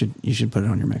 you should put it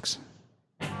on your mix.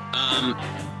 You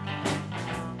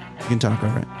can talk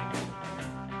over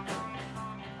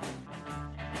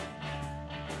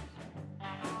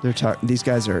it. These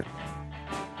guys are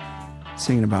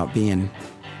singing about being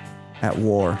at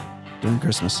war during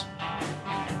Christmas.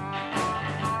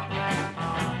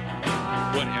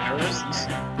 What era is this?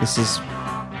 This is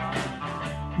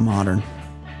modern.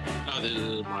 Oh, this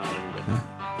is modern.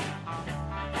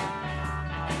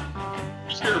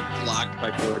 You're blocked by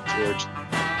George.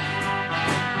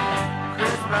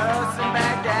 Christmas in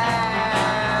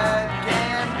Baghdad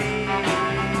can be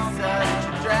such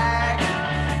a drag.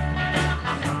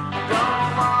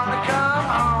 Don't wanna come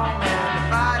home and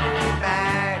body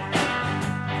back.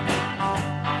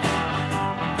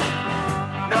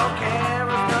 No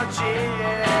cameras, no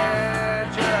cheer,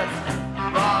 just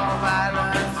raw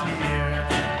violence here.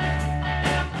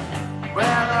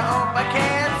 Well, I hope I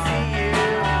can see you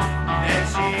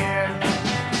this year.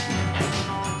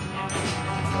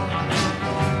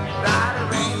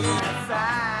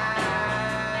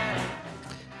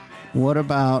 What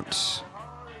about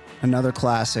another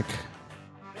classic?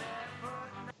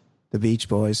 The Beach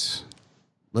Boys,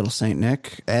 Little Saint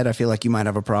Nick. Ed, I feel like you might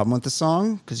have a problem with the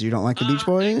song because you don't like the Beach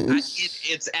Boys.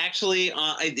 It's actually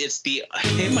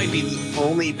it might be the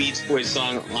only Beach Boys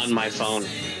song on my phone.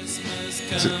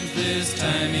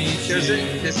 There's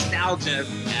a nostalgia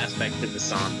aspect to the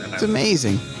song that It's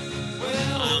amazing.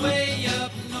 Way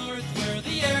up north where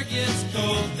the air gets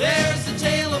cold, there's a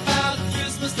tale about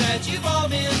Christmas that you've all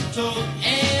been told.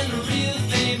 And a real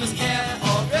famous cat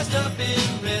all dressed up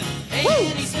in red.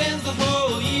 And he spends the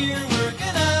whole year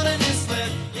working out in his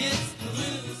sled. It's the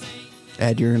Little Saint.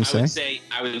 Ed, you're going to say?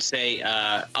 I would say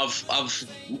of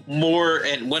more,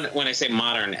 and when I say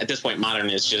modern, at this point, modern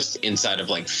is just inside of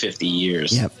like 50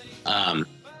 years. Yep.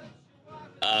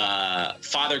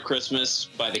 Father Christmas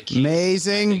by the Kinks.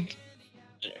 Amazing.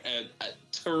 A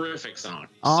terrific song.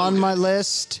 On my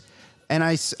list, and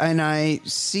I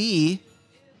see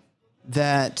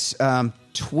that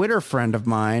Twitter friend of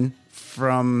mine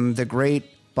from the great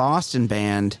Boston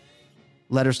band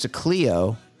Letters to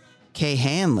Cleo, Kay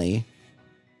Hanley,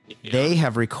 they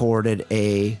have recorded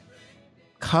a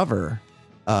cover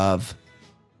of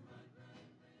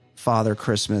Father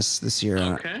Christmas this year.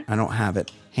 Okay. I don't have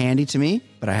it handy to me,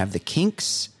 but I have the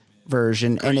Kinks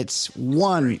version, and it's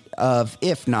one of,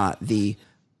 if not the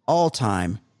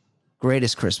all-time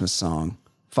greatest Christmas song,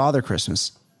 Father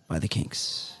Christmas by the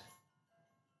Kinks.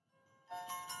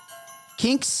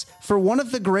 Kinks, for one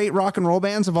of the great rock and roll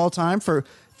bands of all time, for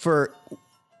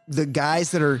the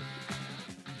guys that are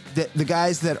the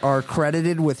guys that are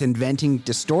credited with inventing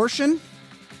distortion.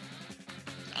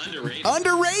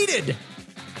 Underrated.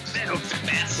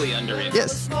 vastly underrated.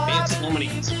 Yes. They had so many.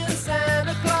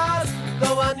 Santa Claus,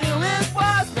 though I knew it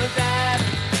was my dad.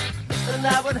 And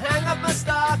I would hang up my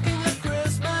stocking at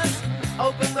Christmas,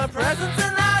 open my presents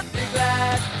and I'd be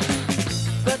glad.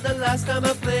 But the last time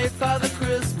I played Father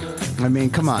Christmas, I mean,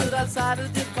 come stood on. outside a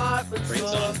department Great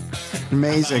store. song.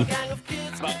 Amazing. Gang of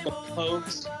kids About the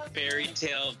Pogues, Fairy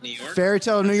Tale of New York. Fairy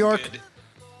Tale of New York. Good.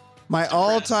 My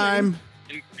all-time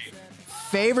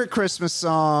favorite Christmas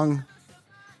song.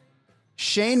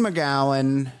 Shane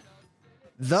MacGowan,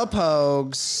 The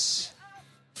Pogues,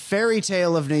 Fairy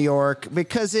Tale of New York,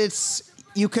 because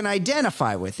you can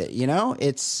identify with it, you know?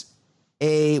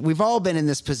 We've all been in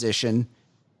this position.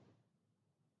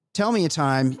 Tell me a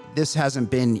time this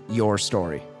hasn't been your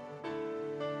story.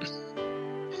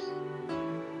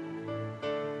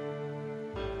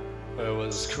 It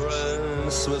was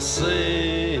Christmas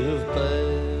Eve,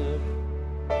 babe,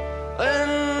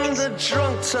 in the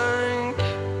drunk tank.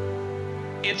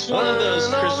 It's one of those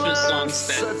Christmas songs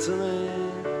that,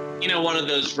 that you know, one of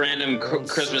those random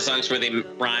Christmas songs where they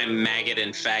rhyme maggot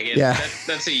and faggot. Yeah.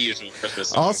 That's a usual Christmas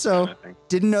song. Also, kind of thing.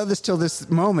 didn't know this till this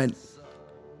moment.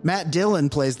 Matt Dillon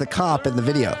plays the cop in the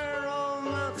video.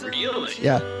 Really?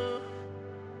 Yeah.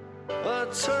 I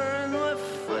turned my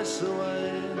face away.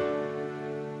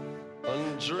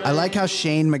 I like how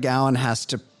Shane MacGowan has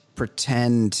to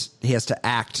pretend, he has to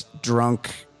act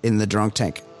drunk in the drunk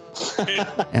tank.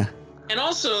 Yeah. And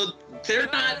also, they're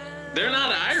not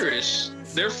Irish.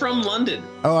 They're from London.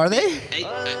 Oh, are they?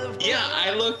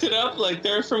 I looked it up. Like,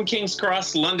 they're from King's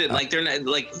Cross, London. Like, they're not,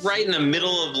 like, right in the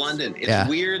middle of London. It's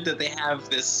weird that they have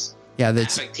this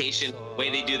affectation, the way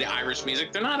they do the Irish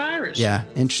music. They're not Irish. Yeah,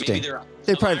 interesting. Maybe they're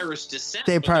They of probably- Irish descent.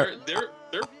 they but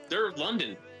probably- they're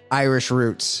London. Irish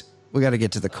roots. We got to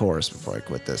get to the chorus before I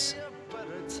quit this.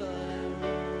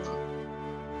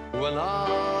 When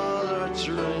all our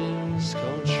dreams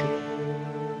come true.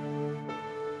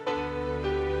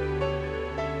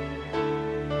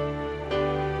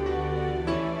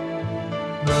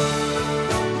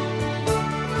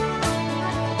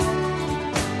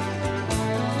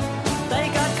 They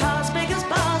got cars big as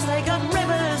bars, they got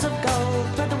rivers of gold.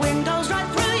 But the windows right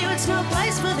through you, it's no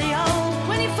place for the old.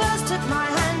 When you first took my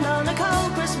hand on a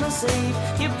cold Christmas Eve,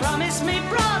 you promised me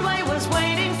Broadway was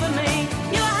waiting for me.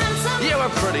 You were handsome. You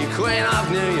were pretty queen of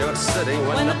New York City.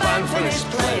 When the band finished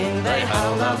playing, they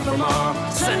held out for more.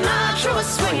 Sinatra was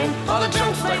swinging, all the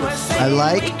jokes they were singing. I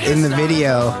like We in the kissed on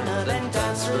video- corner, then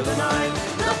danced through the night.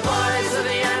 The boys of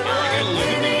the end I gotta look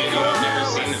at the video. I've never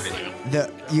seen the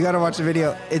video. You got to watch the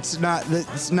video. It's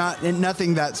not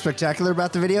nothing that spectacular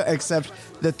about the video, except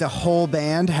that the whole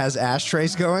band has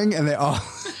ashtrays going, and they all,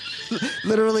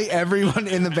 literally everyone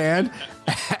in the band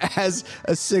has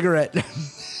a cigarette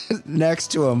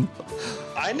next to them.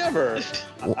 I never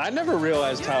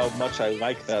realized how much I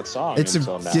like that song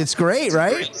until now. It's great,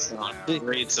 right? Great song.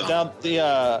 Great song.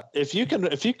 Now, if you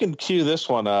can cue this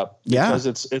one up, Yeah.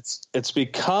 because it's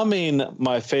becoming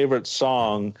my favorite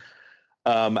song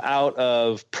out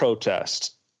of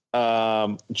protest.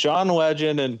 John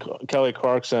Legend and Kelly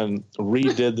Clarkson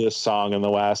redid this song in the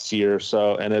last year or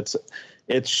so, and it's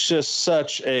just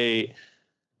such a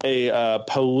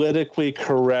politically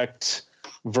correct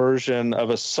version of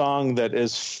a song that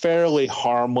is fairly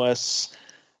harmless.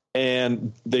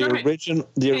 And the Right. original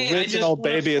Hey, I just wanna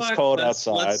Baby It's fuck. Cold Let's-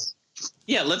 Outside.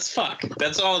 let's fuck.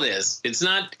 That's all it is. It's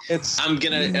not. It's I'm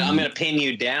gonna pin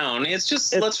you down. It's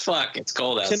just let's fuck. It's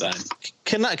cold outside.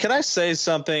 Can I say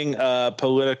something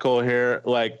political here?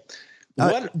 Like,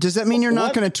 Does that mean you're not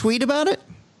what- going to tweet about it?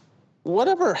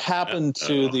 whatever happened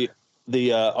to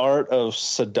the art of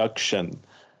seduction?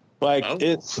 Like, Oh.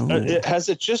 has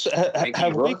it just have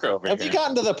we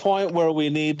gotten to the point where we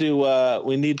need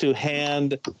to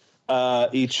hand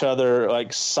each other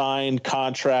like signed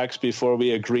contracts before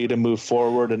we agree to move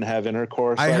forward and have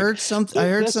intercourse? I Like, heard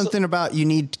something about you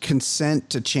need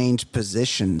consent to change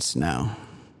positions now.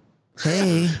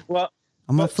 Hey, Well,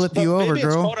 I'm gonna flip you over, Baby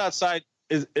It's girl. Cold Outside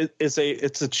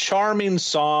it's a charming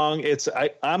song.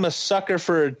 I'm a sucker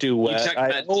for a You duet. talking I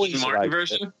about always Dean Martin liked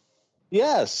version? it.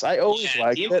 Yes, I always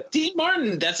liked it. Dean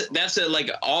Martin. That's a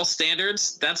like all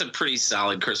standards. That's a pretty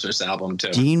solid Christmas album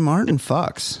too. Dean Martin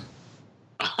fucks.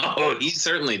 Oh, he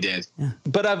certainly did.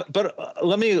 But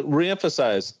let me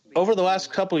reemphasize. Over the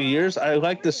last couple of years, I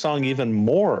like this song even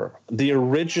more. The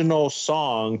original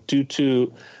song, due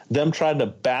to them trying to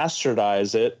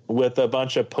bastardize it with a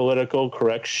bunch of political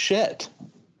correct shit.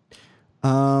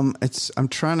 I'm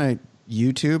trying to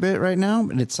YouTube it right now,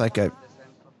 but it's like a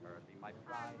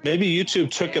Maybe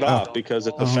YouTube took it off because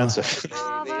it's offensive.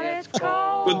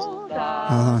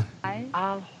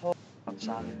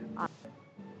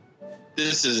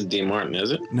 This isn't Dean Martin,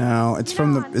 is it? No, it's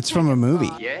from a movie.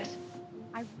 Yes?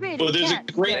 I really Well, there's a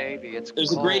can't great Baby, it's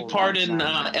there's a great cold part in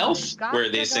outside. Elf where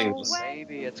they sing this.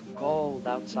 Baby, it's cold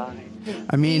outside.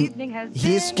 I mean,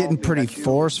 he's getting pretty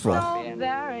forceful.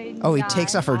 Oh, he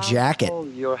takes off her jacket.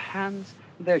 Hold your hands.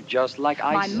 They're just like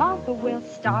My ice. mother will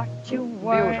start to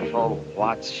worry. Beautiful.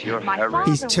 What's your My hurry?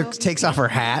 father He takes off her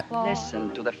hat.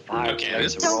 Listen to the fireplace Okay,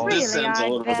 this, So roar. really, this sounds a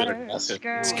little bit I'd aggressive.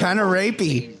 It's kind of rapey.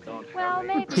 Please don't Well, hurry.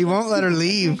 maybe He won't let her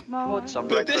leave. Put some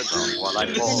But records this, on while I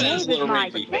this fall. sounds a little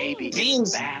Maybe rapey. Baby, it's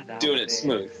Dean's bad out doing it there.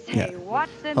 smooth. Yeah.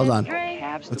 What's in Hold this on. drink?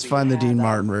 Cabs to Let's be find the had Dean out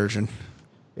Martin version.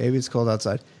 Baby, it's cold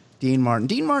outside. Dean Martin.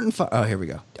 Oh, here we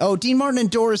go. Oh, Dean Martin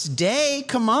and Doris Day.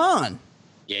 Come on.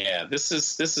 Yeah, this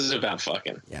is about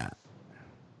fucking. Yeah.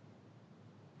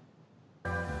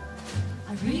 I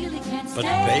really can't But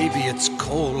stay. baby, it's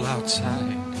cold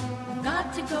outside.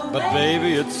 Got to go But away.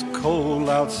 baby, it's cold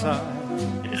outside.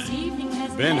 This evening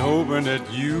has Been hoping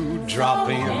that you drop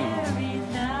in. very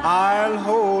nice. I'll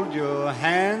hold your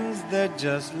hands, they're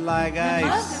just like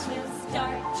ice. Mother will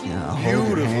start to Yeah, I'll hold your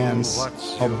Beautiful, hands.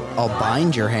 what's I'll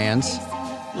bind your hands.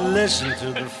 Listen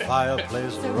to the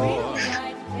fireplace roar.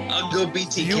 I'll go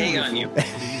BTK on you.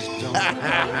 Please don't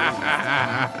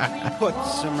hurry. Put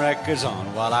some records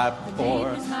on while I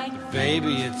pour.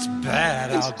 Baby, it's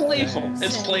bad It's out playful. there.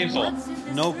 It's playful.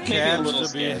 No Maybe a cabs little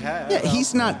to be scared. had. Yeah,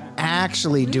 he's not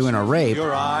actually doing a rape.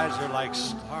 Your eyes are like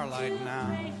starlight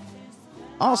now.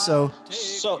 Also,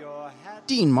 So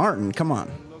Dean Martin, come on.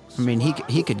 I mean,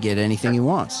 he could get anything he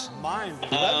wants.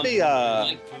 let me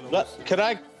could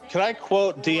I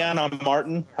quote Deanna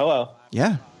Martin? Hello.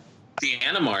 Yeah.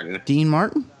 Deanna Martin. Dean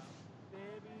Martin?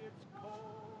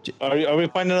 Are we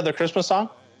playing another Christmas song?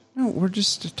 No, we're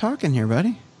just talking here,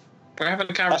 buddy. We're having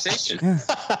a conversation. Yeah.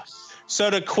 So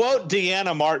to quote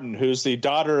Deanna Martin, who's the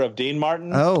daughter of Dean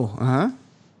Martin, Oh,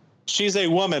 she's a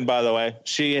woman, by the way.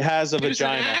 She has a She was an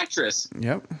vagina. actress.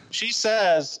 Yep. She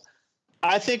says,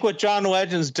 I think what John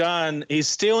Legend's done, he's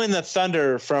stealing the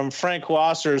thunder from Frank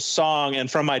Wasser's song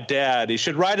and from my dad. He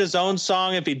should write his own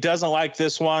song if he doesn't like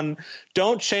this one.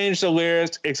 Don't change the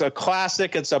lyrics. It's a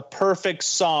classic. It's a perfect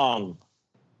song.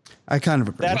 I kind of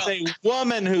agree. That's a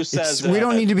woman who says We that.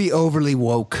 don't need to be overly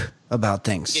woke about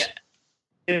things. Yeah.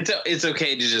 It's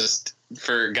okay to just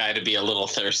for a guy to be a little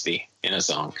thirsty in a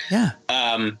song. Yeah.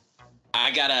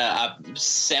 I got a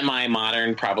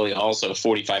semi-modern, probably also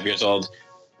 45 years old,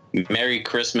 Merry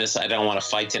Christmas, I Don't Want to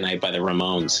Fight Tonight by the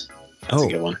Ramones. That's a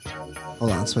good one.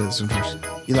 Hold on, let's play this one first.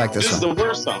 You like this This is one? the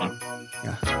worst song.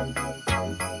 Yeah.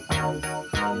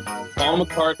 Paul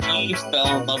McCartney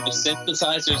fell in love with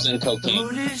synthesizers and The cocaine.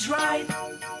 mood is right.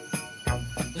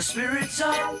 The spirit's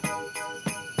up.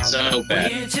 So We're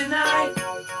bad. here tonight.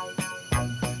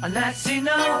 And that's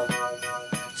enough.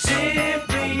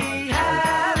 Simply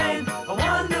having a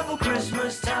wonderful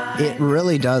Christmas time. It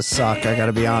really does suck, I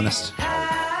gotta be honest.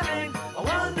 Having a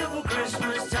wonderful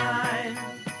Christmas time.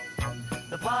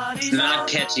 The party's It's not on.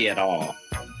 catchy at all.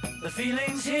 The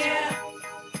feeling's here.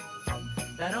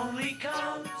 That only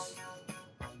comes.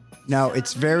 No,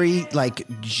 it's very like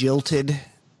jilted.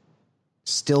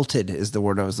 Stilted is the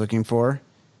word I was looking for.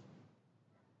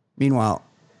 Meanwhile,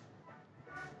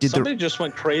 Somebody just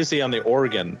went crazy on the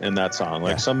organ in that song.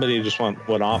 Like somebody just went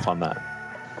off on that.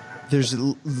 there's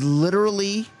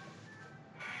literally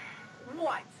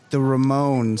the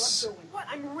Ramones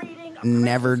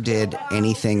never did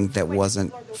anything that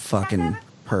wasn't fucking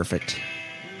perfect.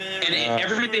 And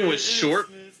everything was short.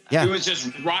 Yeah. It was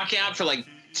just rock out for like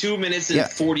 2 minutes and Yeah.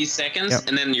 40 seconds, Yep.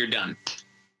 and then you're done.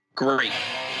 Great.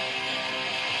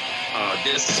 Oh,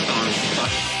 this song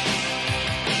fucking.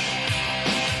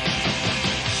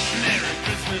 Merry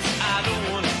Christmas, I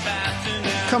don't want to fight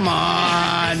tonight. Come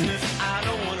on. I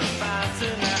don't want to fight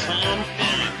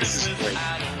tonight. This is great.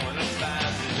 I don't want to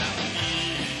fight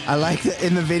tonight. I like that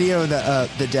in the video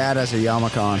the dad has a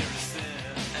yarmulke on.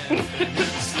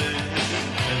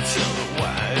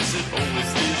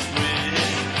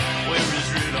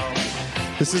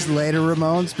 This is later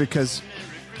Ramones because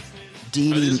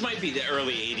Dee Oh, this Dee, might be the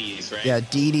early 80s, right? yeah,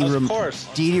 Dee Dee, Of course.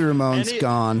 Dee Dee Ramone's Any-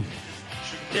 gone.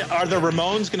 Yeah, are the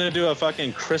Ramones going to do a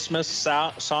fucking Christmas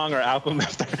song or album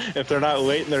if they're not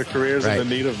late in their careers Right. in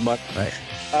the need of money? Right.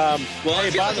 Well, Hey,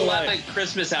 I feel by like the a lot way- of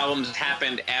Christmas albums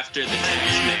happened after the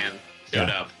Tax Man showed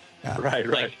Yeah. up. Right,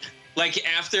 right. Like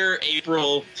after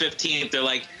April 15th, they're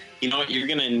like, you know what, you're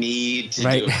gonna need to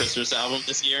Right. do a Christmas album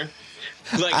this year.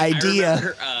 Like Idea. I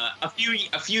remember,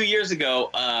 a few years ago,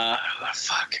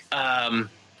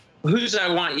 who's I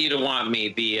Want You to Want Me?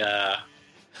 The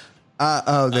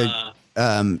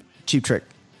Cheap Trick.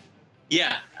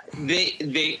 yeah,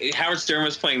 they Howard Stern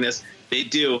was playing this. They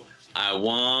do I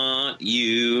want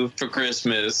you for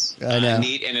Christmas. I know.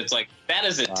 And it's like, that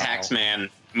is a Taxman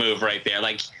move right there.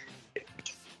 Like,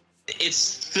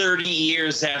 it's 30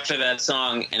 years after that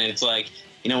song, and it's like,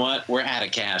 you know what? We're out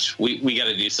of cash. We got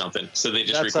to do something. So they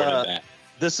just recorded that.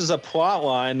 This is a plot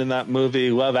line in that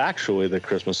movie Love Actually, the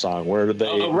Christmas song, where the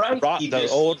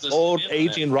old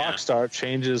aging rock star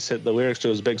changes the lyrics to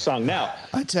his big song. Now,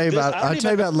 I'll tell you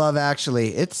about Love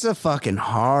Actually. It's a fucking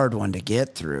hard one to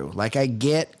get through. Like, I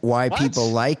get why people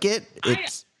like it.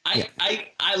 I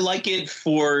like it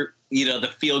for, the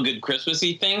feel-good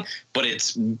Christmassy thing, but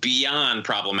it's beyond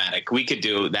problematic. We could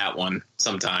do that one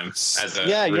sometime.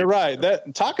 You're right.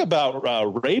 Talk about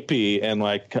rapey and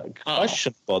like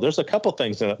questionable. There's a couple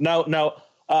things in it. Now,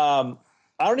 I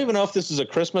don't even know if this is a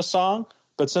Christmas song,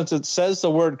 but since it says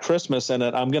the word Christmas in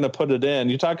it, I'm going to put it in.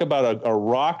 You talk about a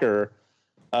rocker.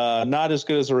 Not as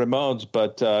good as the Ramones,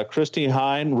 but Christy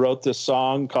Hynde wrote this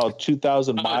song called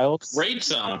 2,000 Miles. Great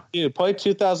song. You play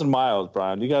 2,000 Miles,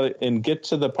 Brian. You got to and get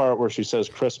to the part where she says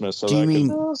Christmas. So do you mean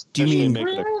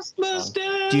Christmas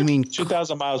Day? Do you mean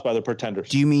 2,000 Miles by the Pretenders?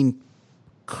 Do you mean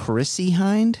Chrissy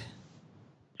Hynde?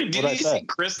 Did you say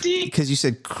Christy? Because you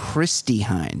said Christy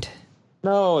Hynde.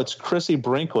 No, it's Chrissy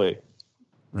Brinkley.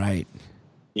 Right.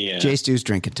 Yeah. Jay Stu's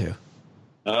drinking too.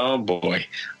 Oh boy,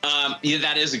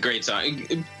 that is a great song.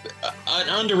 An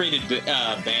underrated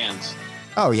band.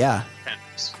 Oh yeah,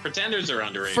 Pretenders are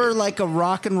underrated for like a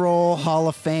rock and roll Hall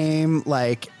of Fame,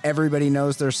 like everybody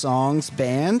knows their songs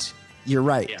band. You're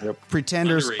right. Yeah.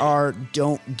 Pretenders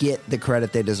don't get the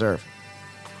credit they deserve.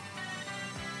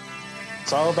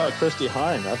 It's all about Christy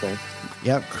Hynde, I think.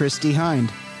 Yep, Christy Hynde.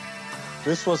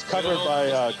 This was covered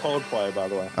by Coldplay, by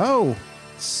the way. Oh,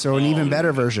 so an even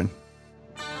better version.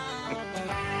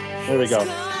 Here we go.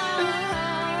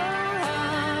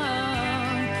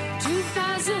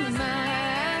 2,000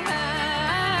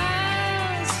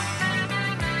 miles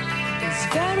is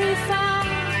very far.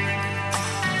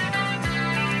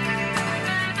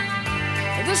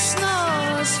 The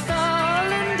snow is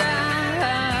falling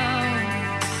down.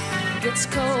 It gets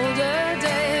colder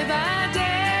day by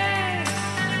day.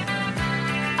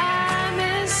 I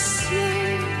miss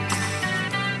you.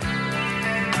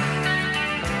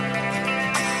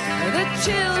 The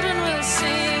children will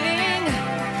sing.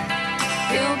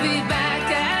 He'll be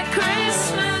back at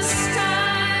Christmas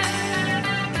time.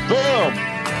 Boom!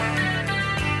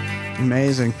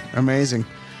 Amazing.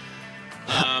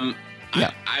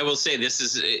 I will say this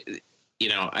is,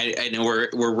 I know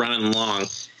we're running long.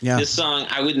 Yeah. This song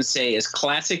I wouldn't say is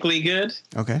classically good.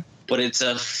 Okay. But it's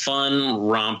a fun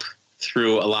romp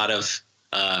through a lot of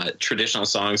traditional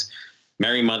songs.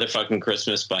 "Merry Motherfucking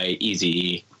Christmas" by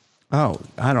Eazy-E. Oh,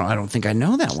 I don't think I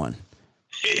know that one.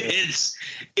 It's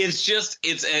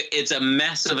a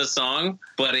mess of a song,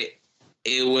 but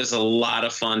it was a lot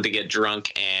of fun to get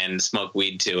drunk and smoke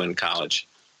weed to in college.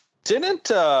 Didn't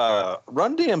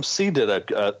Run DMC did a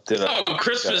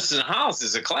Christmas in the House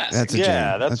is a classic. That's a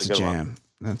jam. That's a good jam. One.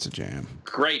 That's a jam.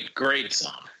 Great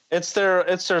song. It's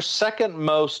their second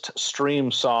most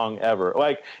streamed song ever.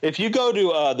 Like if you go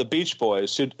to the Beach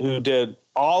Boys, who did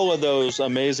all of those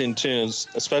amazing tunes,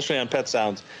 especially on Pet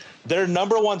Sounds, their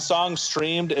number one song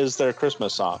streamed is their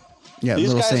Christmas song. Yeah, these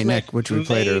Little guys Saint make Nick, which we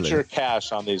played major earlier.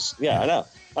 cash on these. Yeah, I know.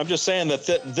 I'm just saying that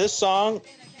this song,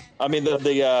 I mean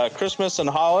the Christmas in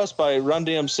Hollis by Run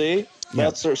DMC. Yeah.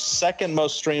 That's their second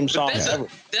most streamed song ever.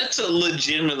 That's a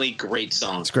legitimately great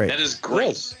song. It's great. That is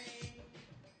great.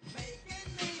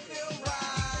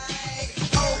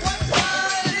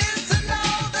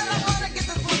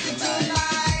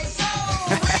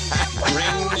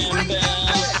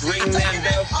 Ring them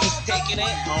bells, keep taking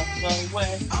it on the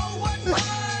way.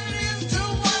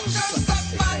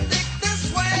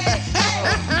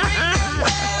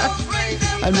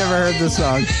 I've never heard this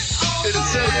song. It's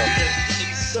so good.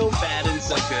 It's so bad and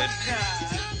so good.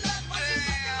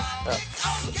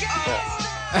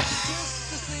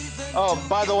 Oh,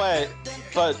 by the way,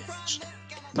 but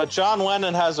John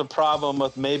Lennon has a problem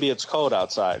with "Maybe It's Cold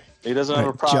Outside." He doesn't have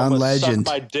a problem John with Legend.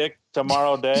 "Suck My Dick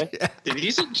Tomorrow Day." Did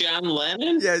he say John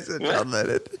Lennon? Yeah, I said John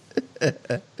Lennon.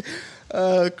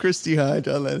 Christy Hynde,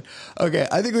 John Lennon. Okay,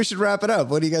 I think we should wrap it up.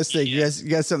 What do you guys think? You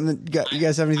guys something? You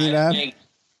guys have anything to add?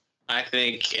 I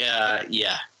think,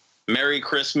 yeah. Merry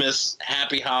Christmas,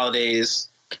 Happy Holidays,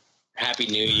 Happy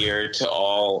New Year to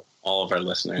all of our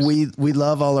listeners. We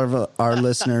love all of our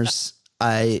listeners.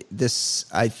 I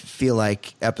feel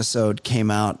like episode came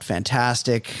out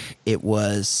fantastic. It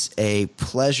was a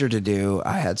pleasure to do.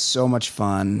 I had so much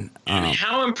fun. And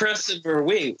how impressive were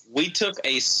we? We took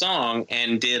a song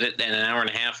and did it in an hour and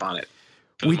a half on it.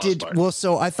 We did. Well,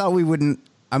 so I thought we wouldn't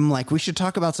I'm like, we should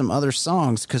talk about some other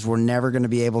songs because we're never going to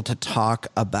be able to talk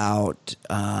about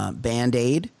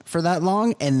Band-Aid for that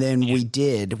long. And then we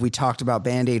did. We talked about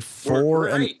Band-Aid for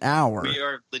an hour. We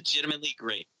are legitimately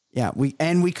great. Yeah,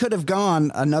 we could have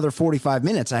gone another 45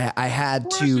 minutes. I had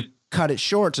to cut it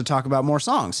short to talk about more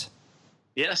songs.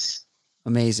 Yes.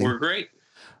 Amazing. We're great.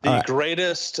 The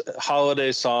greatest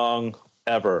holiday song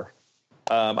ever.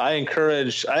 I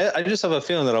just have a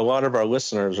feeling that a lot of our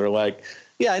listeners are like,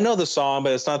 yeah, I know the song,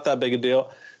 but it's not that big a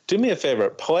deal. Do me a favor,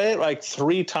 play it like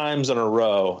 3 times in a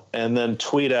row and then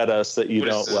tweet at us that you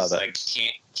don't love it. Like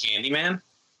Candyman?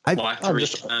 I'm trying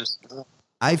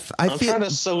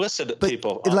to solicit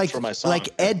people for my song. Like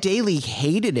Ed Daly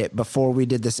hated it before we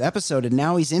did this episode, and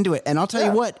now he's into it. And I'll tell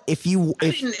you what, I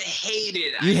didn't hate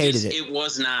it. You hated it. It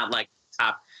was not like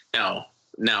top. No,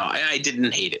 I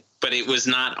didn't hate it, but it was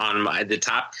not on the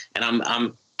top. And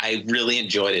I really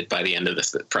enjoyed it by the end of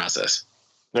this process.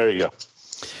 There you go.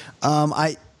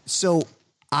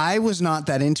 I was not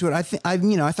that into it. I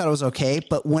thought it was okay,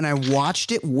 but when I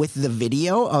watched it with the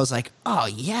video, I was like, oh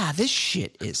yeah, this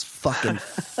shit is fucking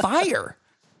fire.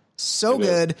 So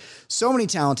good. So many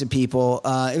talented people.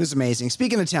 It was amazing.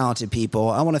 Speaking of talented people,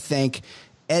 I want to thank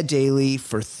Ed Daly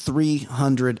for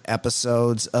 300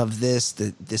 episodes of this.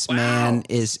 This man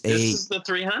is This is the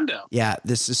 300. Yeah,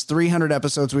 this is 300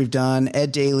 episodes we've done.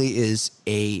 Ed Daly is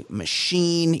a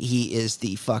machine. He is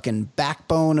the fucking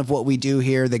backbone of what we do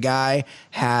here. The guy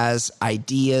has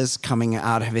ideas coming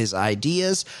out of his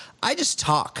ideas. I just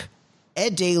talk.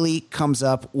 Ed Daly comes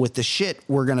up with the shit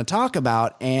we're going to talk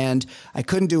about, and I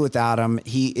couldn't do without him.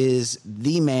 He is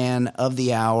the man of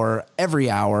the hour, every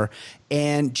hour.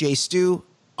 And Jay Stu,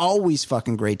 always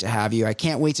fucking great to have you. I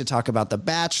can't wait to talk about The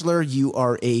Bachelor. You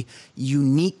are a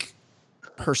unique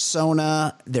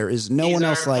persona. There is no one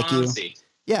else like you.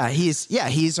 Yeah,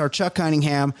 he's our Chuck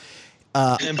Cunningham.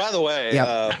 And by the way,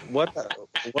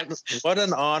 what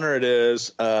an honor it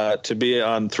is to be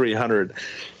on 300.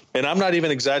 And I'm not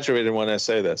even exaggerating when I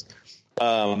say this.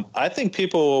 I think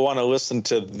people will want to listen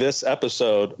to this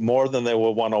episode more than they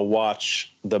will want to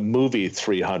watch the movie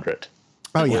 300.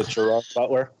 Oh yeah, with Gerard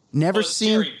Butler. Never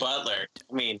seen Jerry Butler.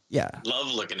 I mean,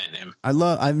 love looking at him.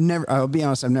 I'll be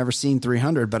honest, I've never seen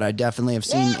 300, but I definitely have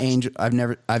seen Angel.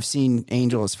 I've seen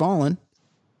Angel Has Fallen,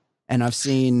 and I've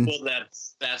seen. Well,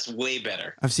 that's way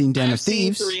better. I've seen Den of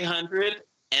Thieves. 300,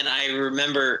 and I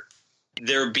remember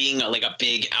there being like a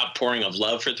big outpouring of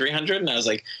love for 300, and I was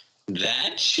like,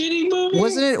 that shitty movie.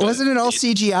 Wasn't it all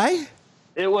CGI?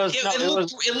 It was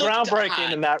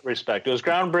groundbreaking in that respect. It was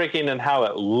groundbreaking in how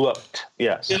it looked.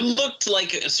 Yes, it looked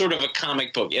like sort of a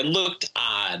comic book. It looked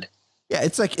odd. Yeah,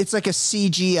 it's like a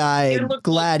CGI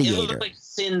Gladiator. It looked like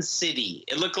Sin City.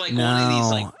 It looked like one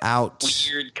of these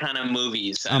weird kind of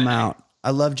movies. I'm out.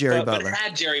 I love Jerry Butler. But it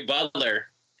had Jerry Butler.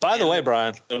 By the way,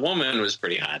 Brian, the woman was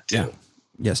pretty hot too. Yeah.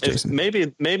 Yes, Jason. Maybe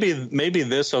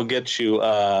this will get you.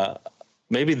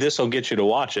 Maybe this will get you to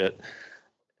watch it.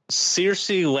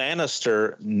 Cersei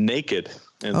Lannister naked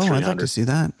in 300. I'd like to see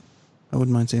that. I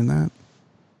wouldn't mind seeing that.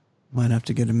 Might have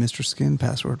to get a Mr. Skin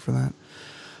password for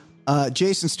that.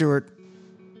 Jason Stewart,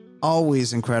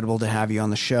 always incredible to have you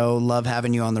on the show. Love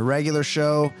having you on the regular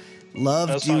show.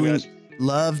 Love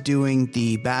doing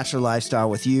the Bachelor Lifestyle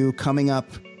with you. Coming up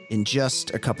in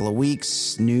just a couple of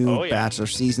weeks, new Bachelor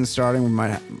season starting. We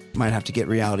might have to get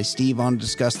Reality Steve on to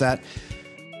discuss that.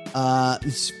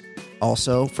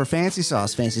 Also for Fancy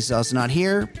Sauce. Fancy Sauce not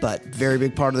here, but very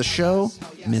big part of the show.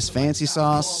 Miss Fancy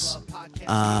Sauce.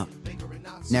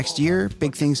 Next year,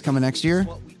 big things coming next year.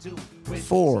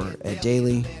 For Ed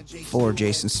Daly, for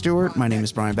Jason Stewart, my name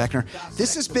is Brian Beckner.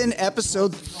 This has been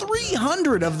episode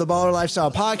 300 of the Baller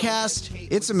Lifestyle Podcast.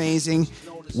 It's amazing.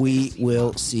 We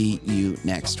will see you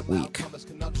next week.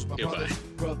 Goodbye.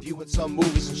 Reviewing some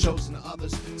movies and shows and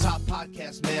others. Top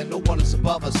podcast, man, no one is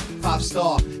above us.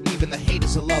 5-star, even the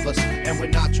haters will love us. And we're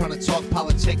not trying to talk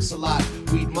politics a lot.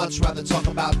 We'd much rather talk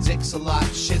about dicks a lot.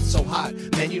 Shit's so hot,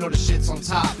 man, you know the shit's on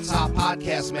top. Top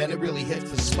podcast, man, it really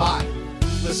hits the spot.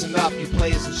 Listen up, you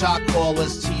players and shot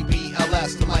callers.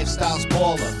 TBLS, the lifestyle's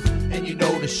baller. And you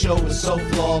know the show is so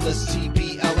flawless.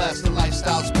 TBLS, the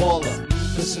lifestyle's baller.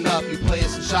 Listen up, you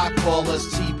players and shot callers.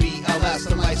 TBLS,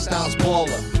 the lifestyle's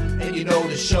baller. And you know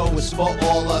the show is for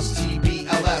all us.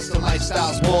 TBLS, the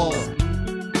lifestyle's baller.